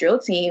for my drill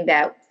team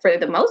that for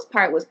the most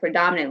part was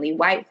predominantly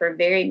white for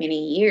very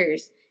many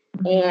years.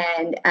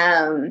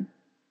 And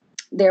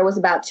there was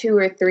about 2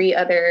 or 3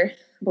 other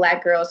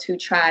Black girls who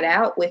tried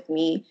out with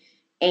me,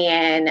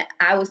 and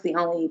I was the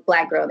only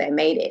Black girl that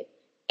made it.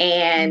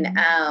 And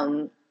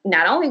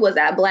not only was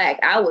I Black,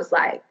 I was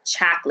like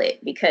chocolate,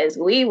 because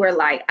we were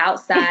like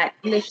outside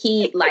in the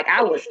heat, like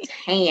I was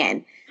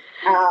tan.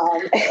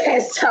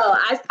 And so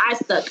I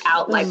stuck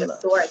out like a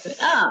sore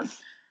thumb.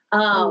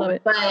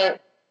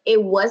 But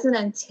it wasn't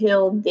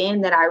until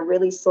then that I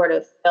really sort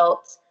of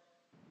felt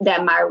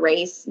that my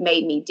race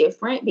made me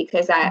different,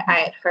 because I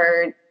had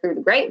heard through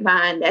the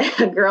grapevine that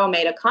a girl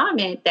made a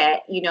comment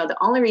that, the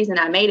only reason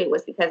I made it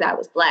was because I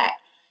was Black.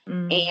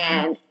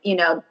 And,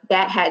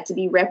 that had to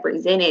be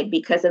represented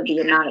because of the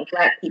amount of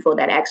Black people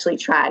that actually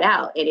tried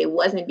out. And it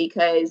wasn't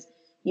because,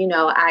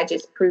 I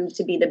just proved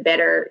to be the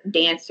better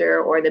dancer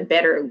or the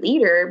better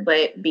leader,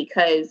 but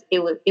because it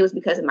was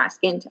because of my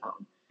skin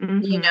tone.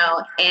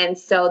 And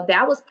so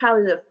that was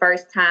probably the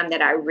first time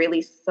that I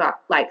really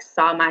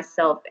saw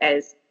myself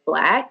as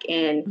Black,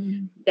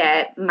 and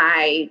that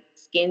my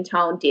skin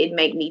tone did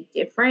make me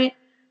different.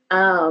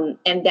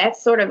 And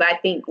that's sort of, I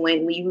think,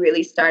 when we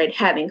really started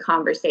having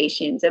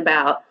conversations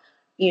about,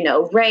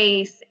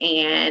 race,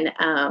 and,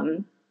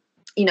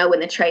 when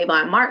the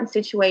Trayvon Martin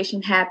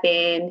situation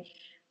happened,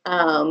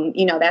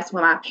 that's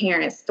when my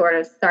parents sort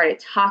of started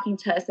talking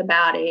to us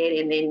about it.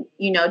 And then,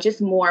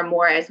 just more and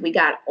more as we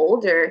got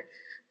older,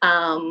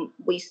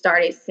 we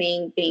started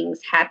seeing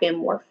things happen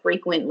more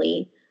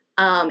frequently.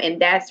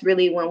 And that's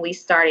really when we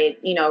started,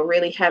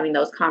 really having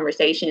those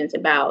conversations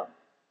about,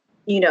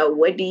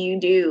 what do you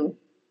do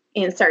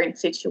in certain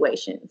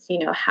situations?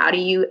 How do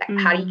you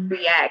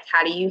react?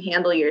 How do you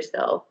handle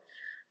yourself?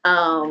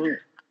 And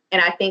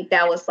I think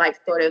that was like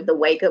sort of the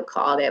wake up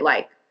call that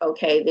like,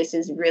 okay, this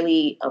is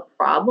really a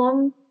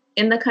problem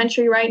in the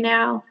country right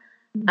now.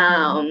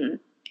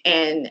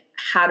 And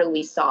how do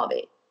we solve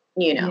it?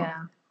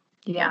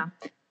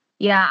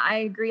 Yeah, I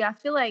agree. I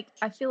feel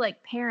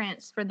like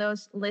parents, for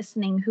those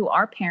listening who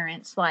are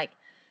parents, like,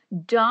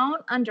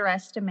 don't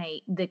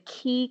underestimate the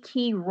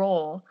key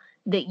role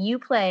that you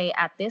play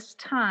at this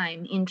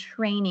time in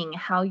training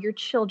how your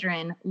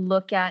children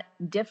look at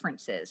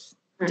differences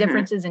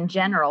in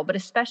general, but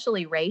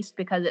especially race,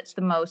 because it's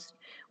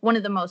one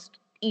of the most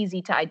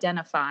easy to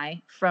identify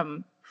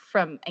from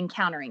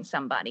encountering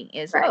somebody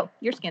is, right. Oh,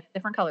 your skin's a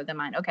different color than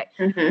mine. Okay.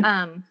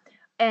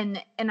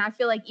 And I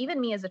feel like even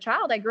me as a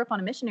child, I grew up on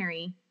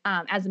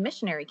as a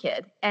missionary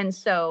kid. And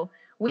so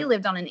we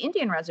lived on an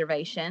Indian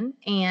reservation,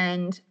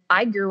 and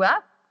I grew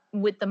up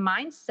with the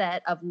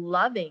mindset of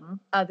loving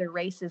other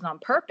races on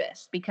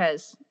purpose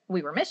because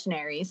we were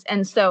missionaries.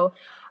 And so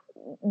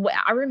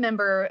I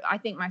remember, I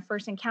think my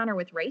first encounter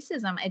with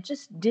racism, it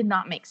just did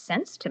not make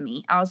sense to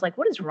me. I was like,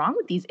 what is wrong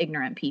with these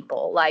ignorant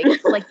people? I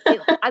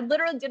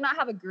literally did not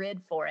have a grid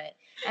for it.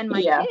 And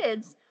my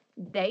kids,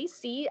 they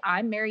see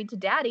I'm married to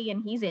daddy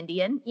and he's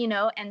Indian,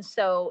 and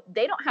so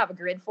they don't have a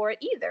grid for it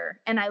either.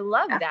 And I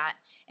love that.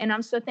 And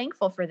I'm so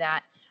thankful for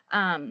that.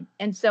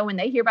 And so when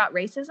they hear about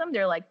racism,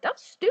 they're like,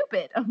 that's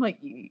stupid. I'm like,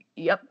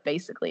 yep,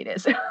 basically it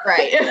is.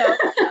 Right.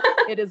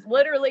 It is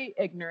literally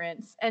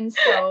ignorance. And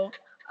so,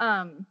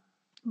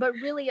 but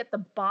really at the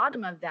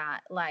bottom of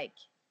that, like,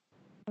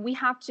 we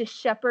have to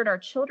shepherd our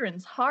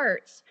children's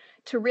hearts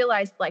to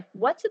realize, like,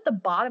 what's at the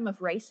bottom of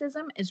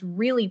racism is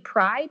really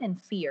pride and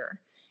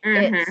fear.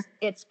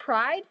 It's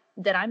pride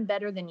that I'm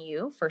better than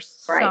you for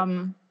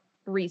some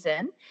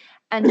reason.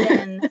 And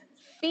then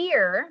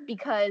fear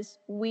because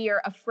we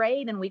are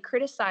afraid and we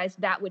criticize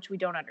that which we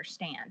don't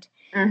understand.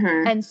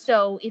 And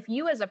so if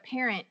you as a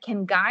parent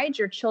can guide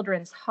your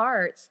children's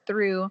hearts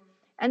through,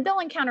 and they'll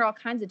encounter all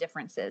kinds of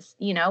differences,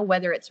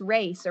 whether it's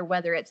race or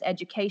whether it's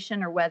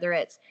education or whether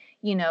it's,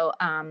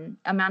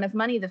 amount of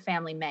money the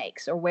family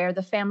makes or where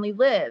the family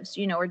lives,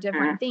 or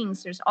different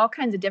things. There's all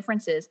kinds of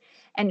differences,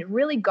 and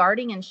really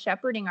guarding and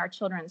shepherding our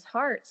children's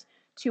hearts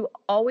to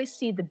always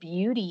see the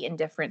beauty in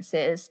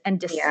differences and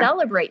to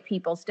celebrate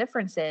people's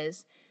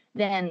differences,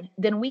 then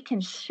we can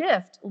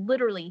shift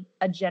literally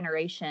a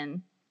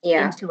generation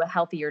into a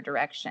healthier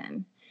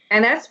direction.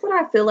 And that's what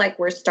I feel like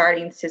we're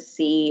starting to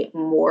see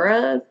more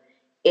of,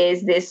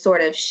 is this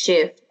sort of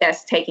shift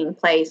that's taking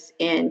place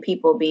in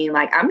people being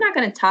like, I'm not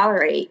going to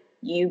tolerate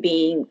you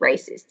being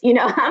racist.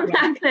 I'm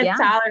not going to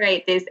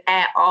tolerate this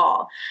at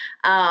all.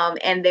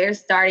 And they're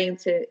starting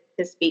to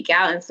speak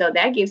out. And so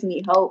that gives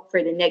me hope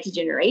for the next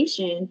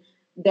generation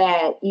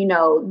that,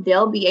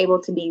 they'll be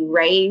able to be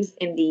raised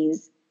in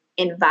these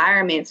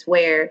environments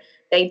where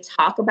they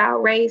talk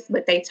about race,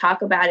 but they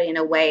talk about it in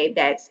a way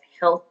that's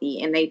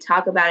healthy, and they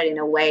talk about it in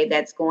a way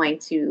that's going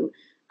to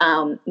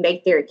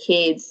make their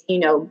kids,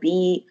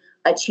 be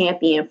a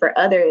champion for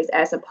others,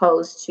 as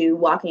opposed to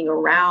walking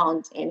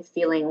around and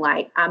feeling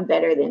like I'm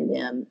better than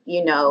them,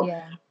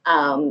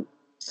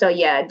 So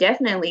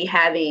definitely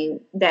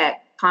having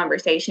that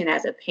conversation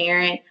as a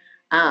parent.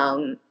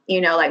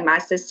 Like my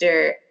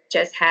sister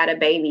just had a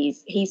baby.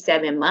 He's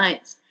 7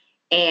 months,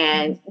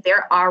 and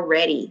they're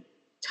already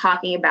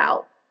talking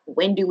about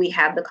when do we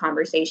have the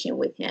conversation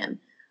with him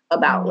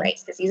about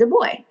race? Because he's a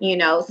boy,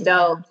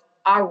 so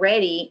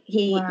already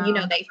he,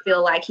 they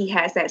feel like he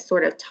has that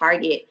sort of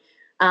target.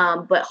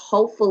 But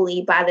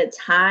hopefully by the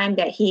time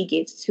that he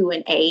gets to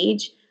an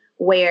age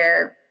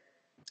where,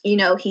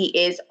 he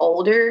is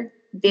older,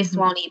 this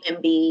won't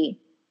even be,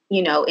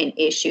 an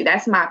issue.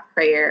 That's my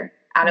prayer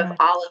out of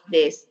all of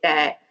this,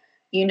 that,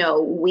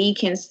 we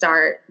can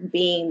start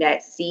being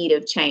that seed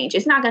of change.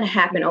 It's not going to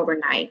happen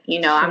overnight. I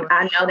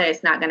know that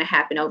it's not going to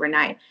happen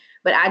overnight,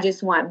 but I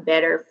just want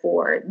better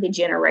for the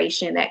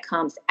generation that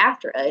comes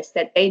after us,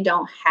 that they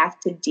don't have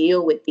to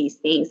deal with these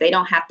things. They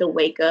don't have to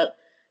wake up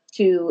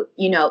to,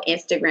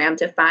 Instagram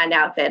to find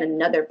out that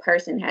another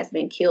person has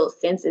been killed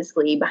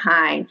senselessly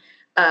behind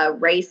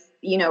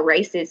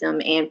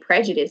racism and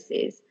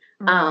prejudices.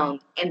 And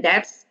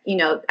that's,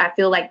 I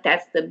feel like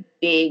that's the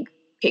big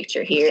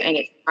picture here. And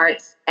it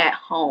starts at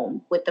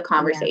home with the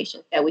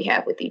conversations that we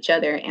have with each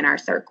other in our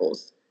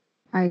circles.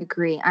 I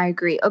agree.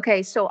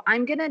 Okay. So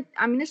I'm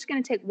just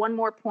going to take one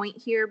more point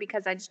here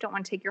because I just don't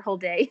want to take your whole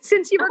day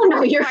since you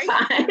were you're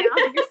fine.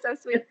 You're so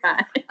sweet.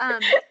 You're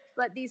fine.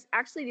 But these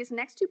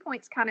next 2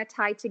 points kind of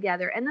tie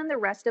together, and then the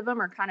rest of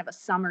them are kind of a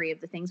summary of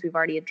the things we've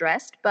already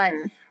addressed. But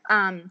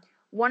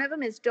one of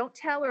them is don't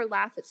tell or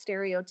laugh at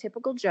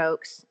stereotypical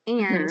jokes,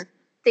 and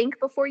think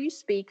before you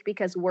speak,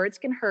 because words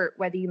can hurt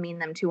whether you mean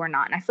them to or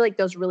not. And I feel like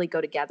those really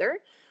go together.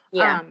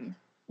 Yeah.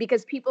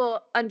 Because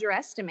people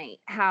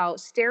underestimate how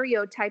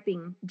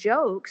stereotyping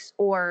jokes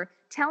or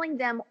telling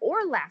them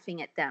or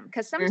laughing at them,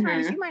 because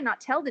sometimes you might not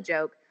tell the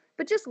joke,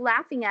 but just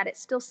laughing at it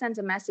still sends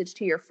a message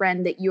to your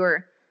friend that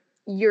you're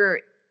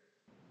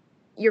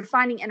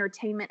finding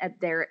entertainment at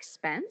their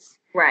expense.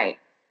 Right.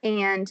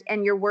 And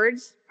your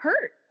words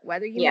hurt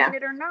whether you mean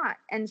it or not.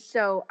 And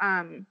so,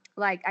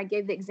 like I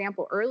gave the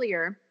example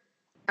earlier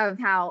of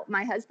how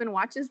my husband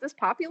watches this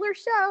popular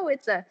show.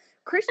 It's a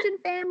Christian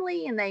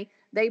family, and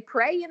they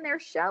pray in their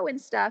show and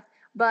stuff,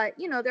 but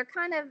they're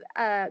kind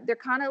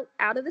of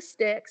out of the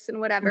sticks and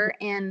whatever.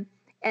 And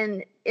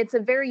it's a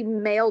very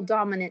male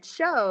dominant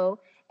show.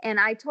 And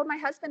I told my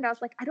husband, I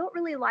was like, I don't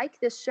really like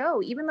this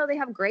show, even though they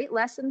have great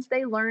lessons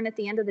they learn at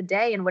the end of the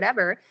day and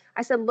whatever.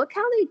 I said, look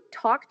how they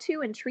talk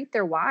to and treat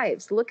their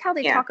wives. Look how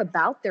they talk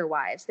about their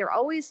wives. They're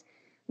always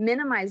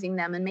minimizing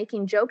them and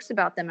making jokes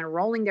about them and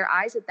rolling their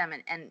eyes at them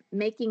and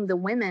making the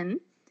women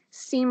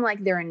seem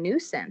like they're a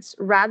nuisance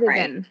rather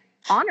than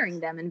honoring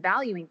them and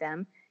valuing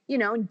them.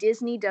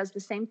 Disney does the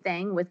same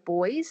thing with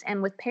boys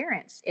and with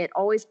parents. It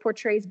always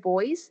portrays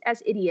boys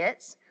as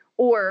idiots,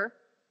 or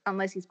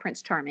unless he's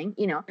Prince Charming,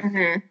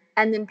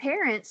 and then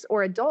parents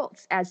or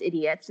adults as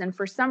idiots. And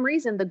for some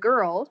reason, the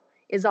girl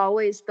is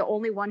always the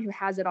only one who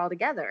has it all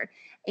together.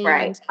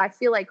 And I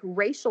feel like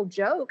racial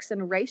jokes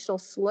and racial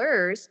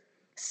slurs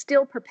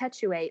still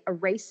perpetuate a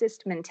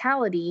racist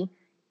mentality,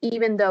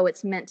 even though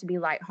it's meant to be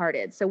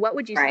lighthearted. So what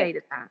would you say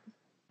to that?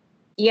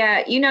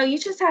 Yeah, you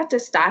just have to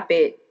stop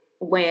it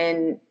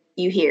when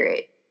you hear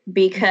it,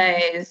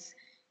 because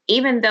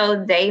even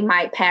though they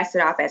might pass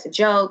it off as a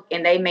joke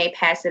and they may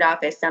pass it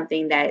off as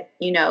something that,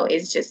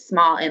 is just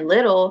small and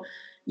little,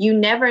 you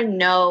never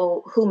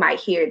know who might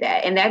hear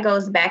that. And that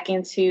goes back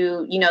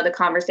into, the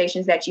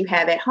conversations that you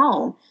have at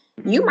home.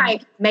 You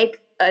might make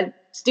a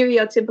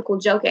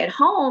stereotypical joke at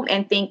home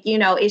and think,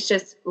 it's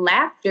just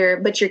laughter,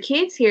 but your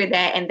kids hear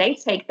that and they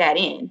take that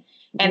in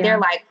and they're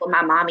like, well,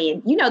 my mommy,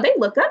 and, they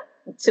look up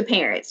to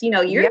parents,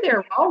 you're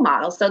their role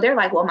model. So they're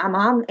like, well, my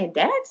mom and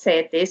dad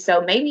said this, so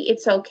maybe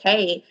it's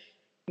okay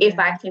if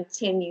I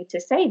continue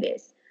to say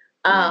this.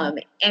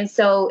 And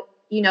so,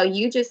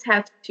 you just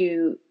have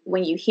to,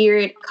 when you hear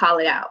it, call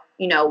it out.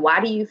 Why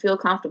do you feel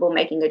comfortable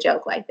making a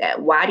joke like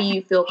that? Why do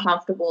you feel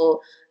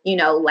comfortable,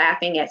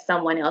 laughing at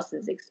someone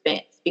else's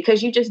expense?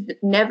 Because you just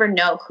never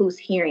know who's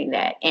hearing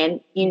that.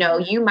 And,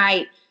 you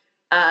might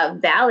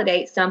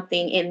validate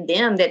something in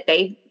them that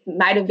they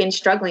might have been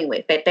struggling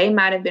with, that they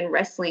might have been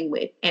wrestling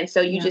with. And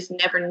so you just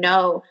never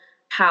know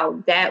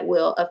how that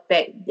will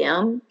affect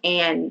them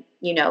and,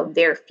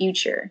 their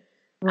future.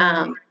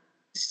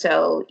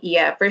 So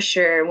yeah, for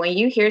sure. When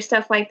you hear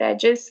stuff like that,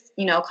 just,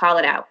 call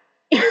it out.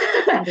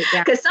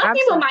 Because some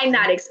people might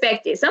not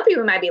expect it. Some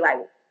people might be like,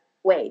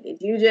 wait,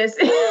 did you just,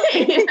 did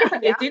you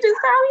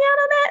just call me out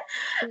on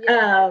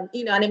that?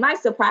 And it might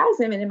surprise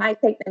them, and it might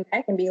take them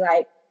back and be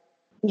like,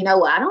 I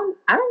don't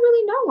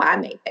really know why I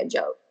made that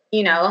joke.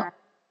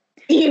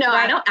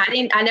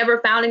 I never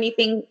found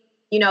anything,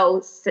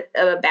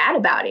 bad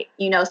about it,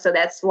 so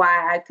that's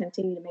why I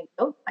continue to make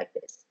jokes like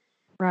this.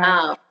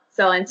 Right.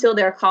 So until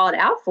they're called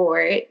out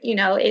for it,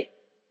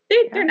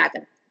 they're not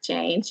going to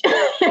change.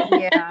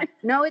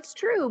 No, it's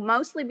true.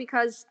 Mostly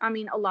because,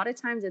 a lot of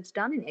times it's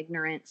done in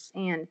ignorance,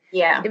 and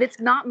if it's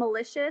not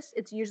malicious,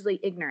 it's usually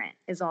ignorant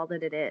is all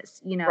that it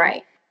is,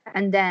 Right.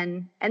 And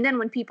then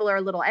when people are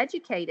a little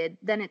educated,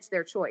 then it's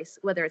their choice,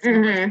 whether it's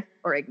malicious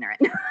or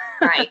ignorant.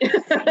 Right.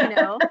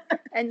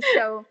 And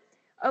so,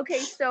 okay.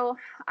 So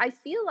I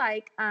feel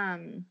like,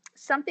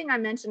 something I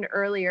mentioned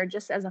earlier,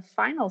 just as a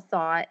final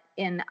thought,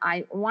 and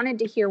I wanted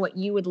to hear what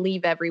you would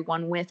leave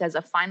everyone with as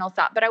a final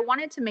thought, but I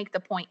wanted to make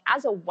the point,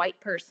 as a white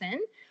person,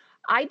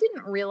 I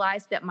didn't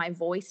realize that my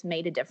voice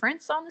made a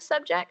difference on the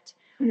subject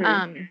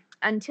Mm-hmm.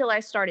 until I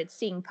started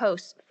seeing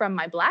posts from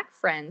my Black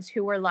friends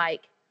who were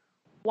like,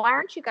 why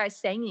aren't you guys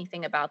saying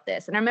anything about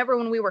this? And I remember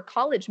when we were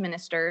college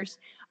ministers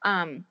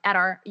at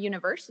our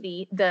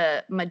university,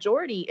 the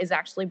majority is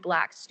actually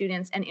Black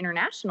students and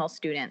international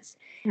students.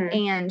 Mm-hmm.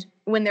 And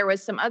when there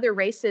was some other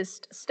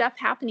racist stuff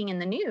happening in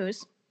the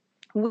news,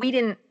 we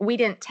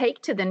didn't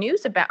take to the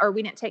news about, or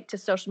we didn't take to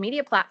social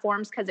media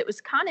platforms because it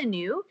was kind of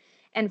new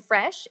and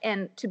fresh.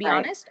 And to be Right.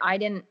 honest, I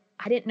didn't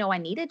know I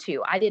needed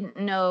to. I didn't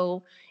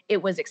know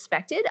it was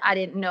expected. I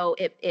didn't know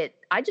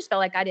I just felt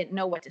like I didn't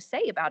know what to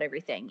say about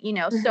everything,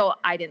 Mm-hmm. so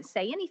I didn't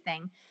say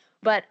anything.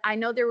 But I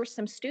know there were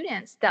some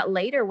students that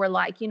later were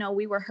like,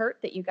 we were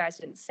hurt that you guys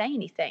didn't say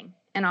anything.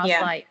 And I was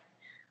Yeah. like,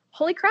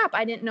 holy crap,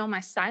 I didn't know my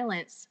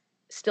silence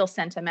still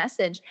sent a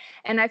message.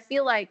 And I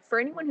feel like for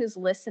anyone who's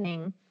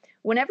listening,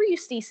 whenever you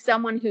see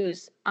someone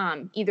who's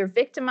either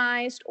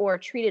victimized or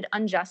treated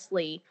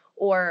unjustly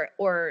or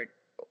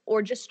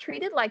just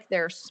treated like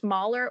they're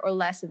smaller or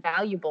less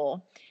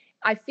valuable,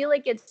 I feel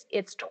like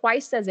it's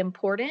twice as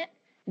important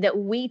that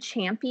we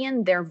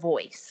champion their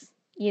voice,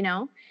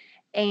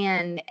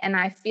 and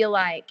I feel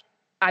like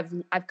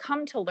I've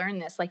come to learn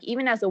this, like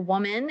even as a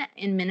woman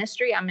in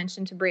ministry. I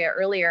mentioned to Bria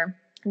earlier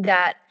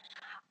that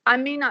I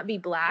may not be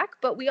Black,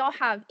 but we all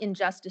have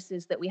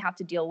injustices that we have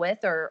to deal with,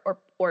 or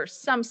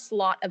some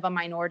slot of a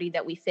minority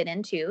that we fit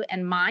into.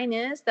 And mine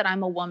is that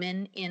I'm a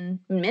woman in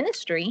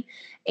ministry,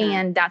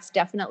 and that's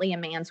definitely a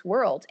man's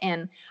world.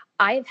 And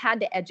I've had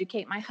to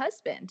educate my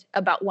husband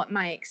about what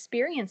my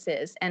experience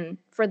is. And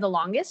for the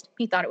longest,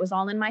 he thought it was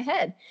all in my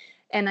head.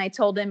 And I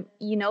told him,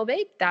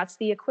 babe, that's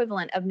the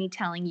equivalent of me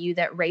telling you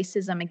that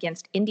racism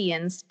against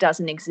Indians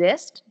doesn't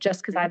exist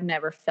just because I've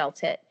never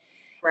felt it.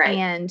 Right.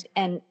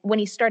 And when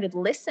he started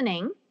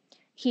listening,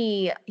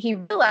 he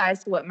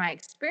realized what my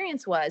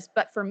experience was.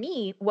 But for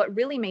me, what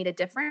really made a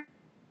difference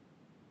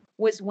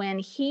was when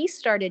he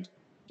started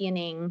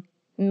championing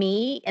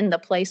me in the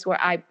place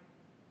where I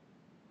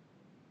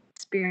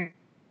experienced,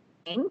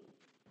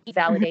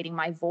 validating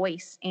my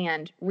voice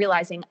and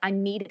realizing I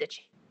needed a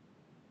change.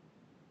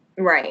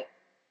 Right.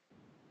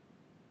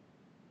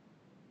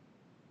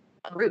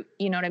 Root,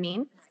 you know what I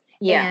mean?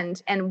 Yeah.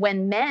 And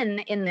when men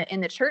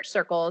in the church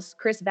circles,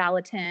 Chris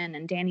Valentin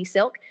and Danny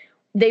Silk,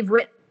 they've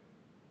written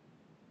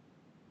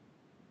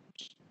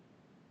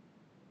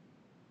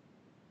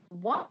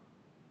what?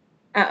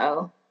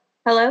 Uh-oh.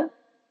 Hello?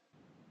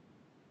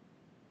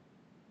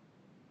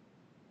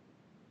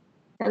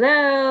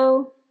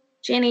 Hello?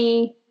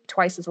 Jenny?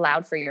 Twice as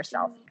loud for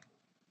yourself.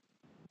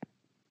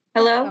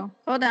 Hello? Oh,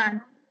 hold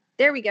on.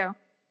 There we go.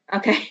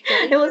 Okay.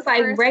 It was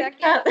like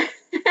break up.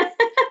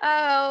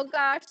 Oh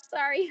gosh,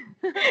 sorry.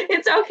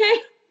 It's okay.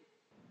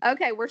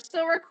 Okay, we're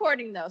still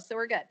recording though, so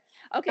we're good.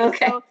 Okay.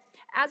 So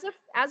as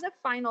a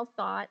final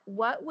thought,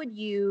 what would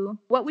you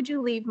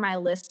leave my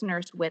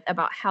listeners with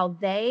about how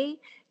they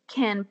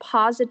can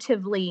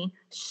positively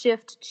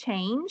shift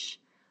change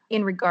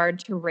in regard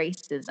to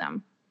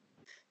racism?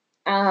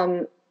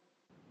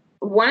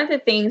 One of the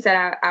things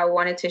that I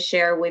wanted to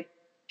share with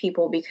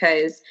people,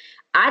 because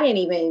I didn't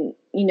even,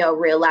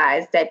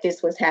 realize that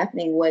this was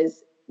happening,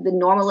 was the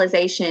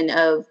normalization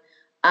of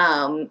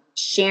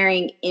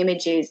sharing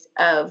images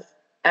of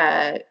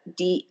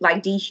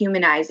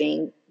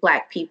dehumanizing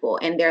Black people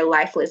and their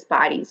lifeless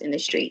bodies in the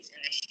streets.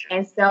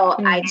 And so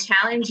I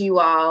challenge you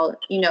all,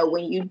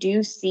 when you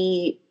do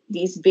see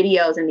these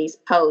videos and these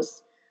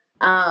posts,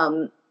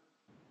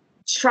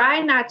 try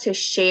not to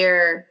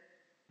share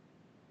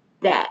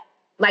that.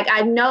 Like,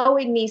 I know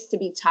it needs to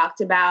be talked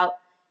about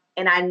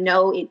and I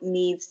know it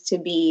needs to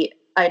be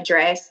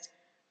addressed.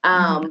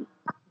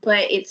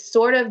 But it's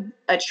sort of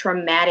a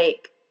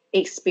traumatic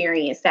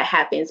experience that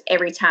happens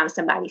every time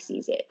somebody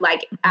sees it.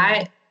 Like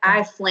I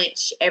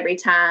flinch every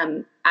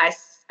time I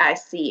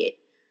see it.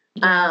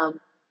 And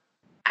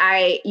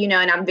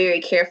I'm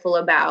very careful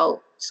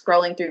about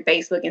scrolling through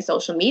Facebook and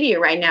social media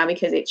right now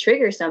because it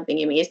triggers something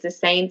in me. It's the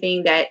same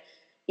thing that,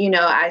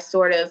 I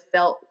sort of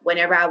felt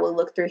whenever I would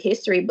look through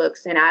history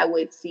books and I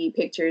would see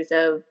pictures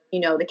of,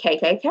 the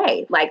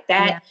KKK, like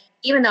that. Yeah.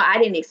 Even though I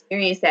didn't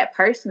experience that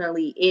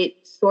personally,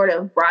 it sort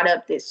of brought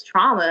up this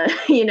trauma,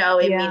 in me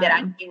that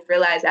I didn't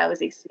realize I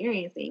was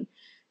experiencing.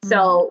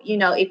 So,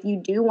 if you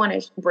do want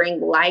to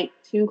bring light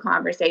to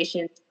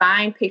conversations,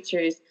 find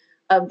pictures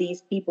of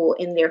these people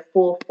in their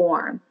full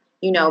form,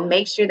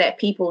 make sure that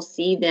people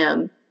see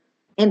them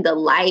in the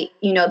light,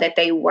 that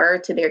they were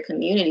to their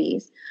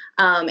communities.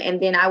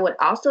 And then I would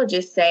also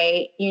just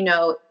say, you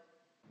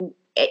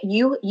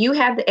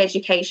have the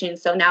education.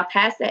 So now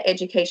pass that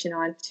education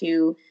on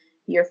to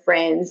your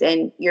friends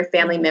and your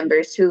family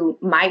members who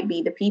might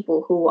be the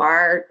people who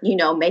are,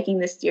 making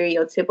the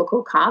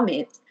stereotypical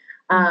comments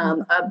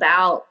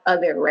about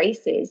other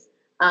races.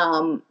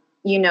 Find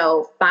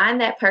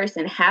that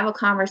person, have a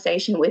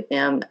conversation with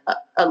them,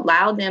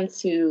 allow them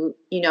to,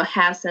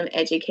 have some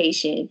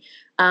education,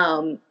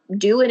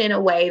 do it in a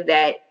way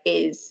that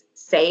is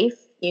safe,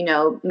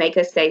 make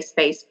a safe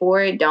space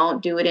for it.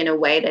 Don't do it in a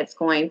way that's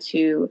going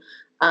to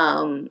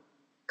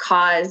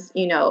cause,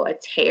 a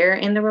tear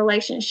in the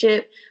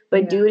relationship,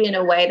 but do it in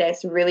a way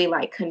that's really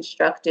like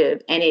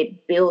constructive and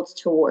it builds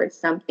towards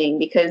something,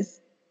 because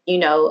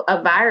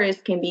a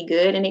virus can be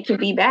good and it can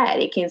be bad.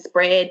 It can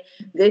spread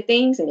good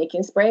things and it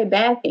can spread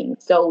bad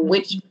things. So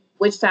which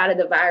side of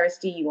the virus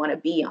do you want to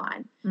be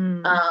on?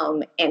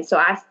 And so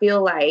I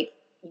feel like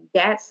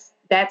that's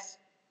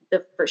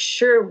the for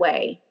sure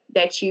way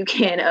that you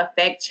can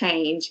affect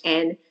change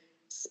and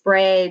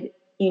spread,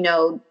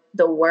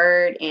 the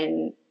word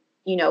and,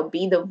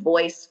 be the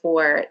voice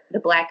for the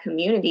Black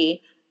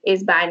community,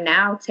 is by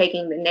now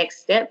taking the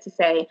next step to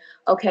say,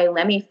 okay,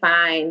 let me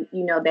find,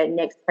 that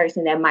next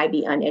person that might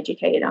be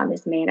uneducated on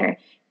this matter,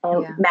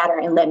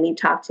 and let me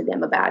talk to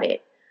them about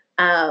it.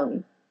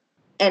 And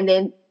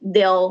then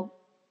they'll,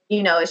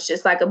 it's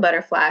just like a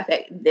butterfly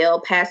effect. They'll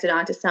pass it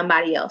on to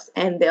somebody else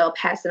and they'll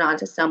pass it on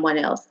to someone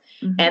else.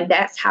 And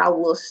that's how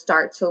we'll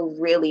start to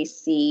really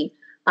see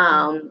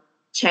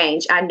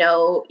change. I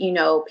know,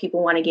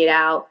 people want to get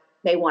out,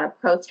 they want to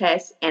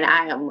protest, and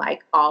I am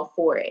like all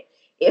for it.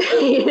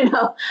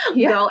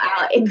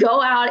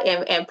 Go out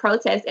and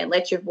protest and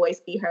let your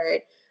voice be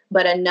heard.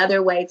 But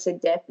another way to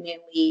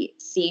definitely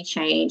see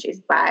change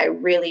is by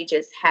really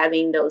just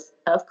having those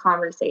tough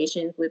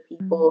conversations with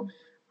people.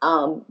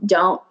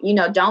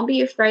 Don't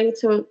be afraid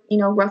to,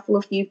 ruffle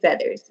a few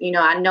feathers.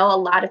 I know a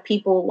lot of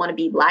people want to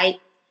be liked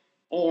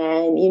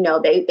and,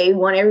 they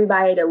want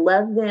everybody to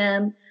love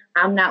them.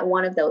 I'm not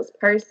one of those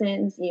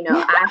persons.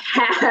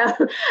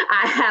 I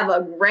have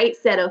a great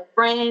set of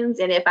friends.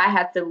 And if I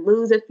have to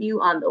lose a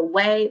few on the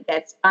way,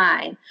 that's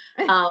fine.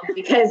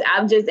 Because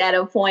I'm just at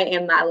a point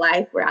in my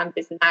life where I'm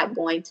just not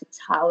going to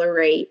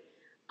tolerate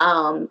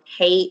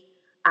hate.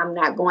 I'm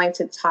not going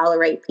to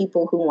tolerate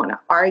people who want to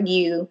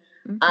argue.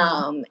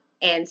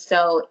 And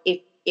so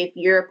if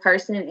you're a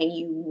person and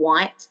you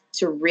want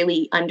to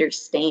really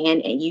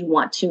understand and you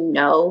want to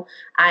know,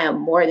 I am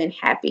more than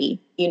happy,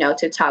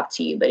 to talk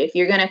to you. But if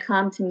you're going to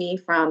come to me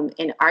from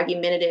an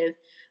argumentative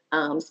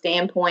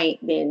standpoint,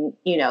 then,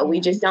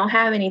 we just don't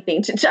have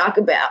anything to talk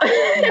about.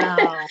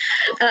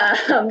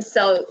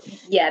 So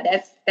yeah,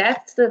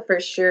 that's the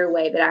for sure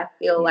way that I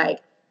feel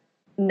like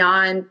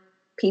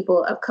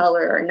non-people of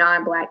color or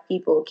non-Black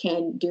people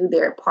can do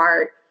their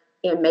part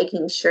in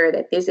making sure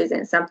that this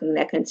isn't something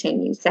that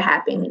continues to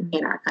happen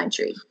in our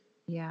country.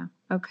 Yeah.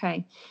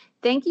 Okay.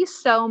 Thank you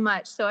so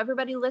much. So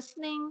everybody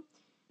listening,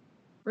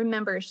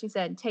 remember, she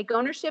said, take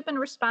ownership and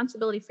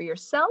responsibility for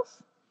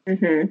yourself,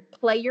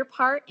 play your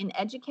part in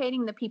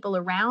educating the people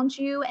around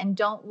you, and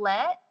don't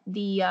let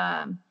the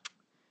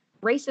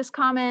racist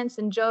comments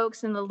and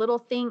jokes and the little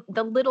things,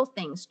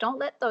 don't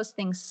let those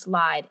things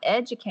slide.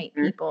 Educate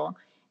people.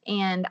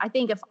 And I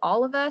think if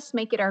all of us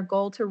make it our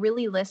goal to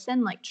really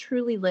listen, like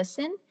truly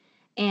listen,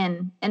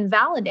 and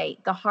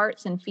validate the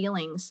hearts and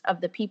feelings of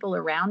the people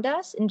around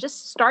us, and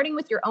just starting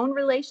with your own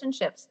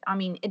relationships. I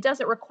mean, it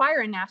doesn't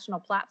require a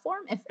national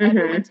platform if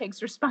everyone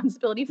takes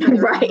responsibility for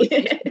their own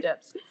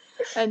relationships.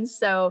 And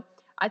so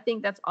I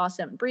think that's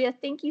awesome. Bria,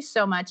 thank you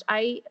so much.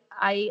 I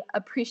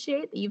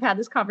appreciate that you've had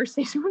this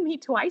conversation with me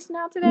twice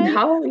now today.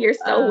 No, you're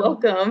so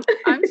welcome.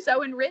 I'm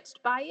so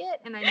enriched by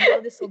it, and I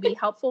know this will be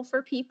helpful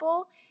for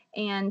people.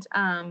 And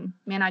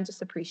man, I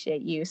just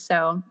appreciate you.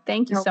 So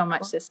thank you so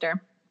much,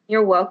 sister.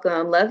 You're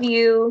welcome. Love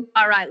you.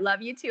 All right.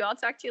 Love you too. I'll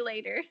talk to you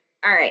later.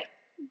 All right.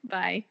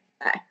 Bye.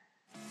 Bye.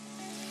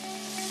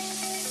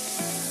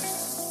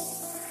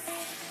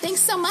 Thanks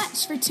so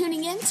much for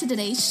tuning in to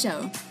today's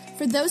show.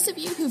 For those of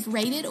you who've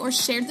rated or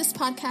shared this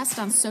podcast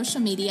on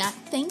social media,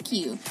 thank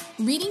you.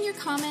 Reading your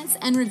comments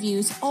and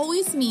reviews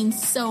always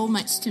means so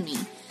much to me.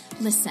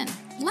 Listen,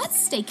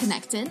 let's stay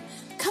connected.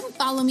 Come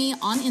follow me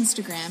on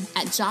Instagram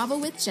at Java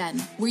with Jen,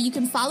 where you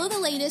can follow the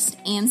latest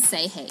and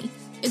say hey.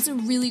 It's a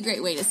really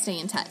great way to stay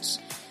in touch.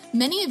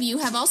 Many of you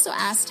have also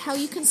asked how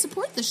you can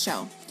support the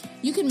show.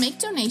 You can make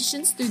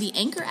donations through the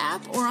Anchor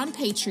app or on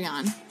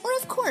Patreon, or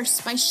of course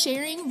by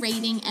sharing,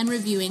 rating, and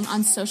reviewing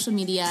on social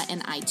media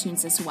and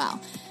iTunes as well.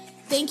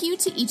 Thank you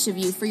to each of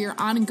you for your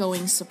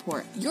ongoing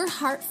support. Your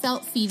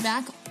heartfelt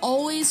feedback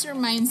always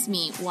reminds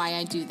me why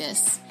I do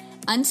this.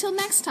 Until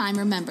next time,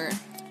 remember,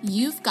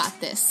 you've got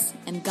this,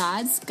 and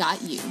God's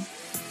got you.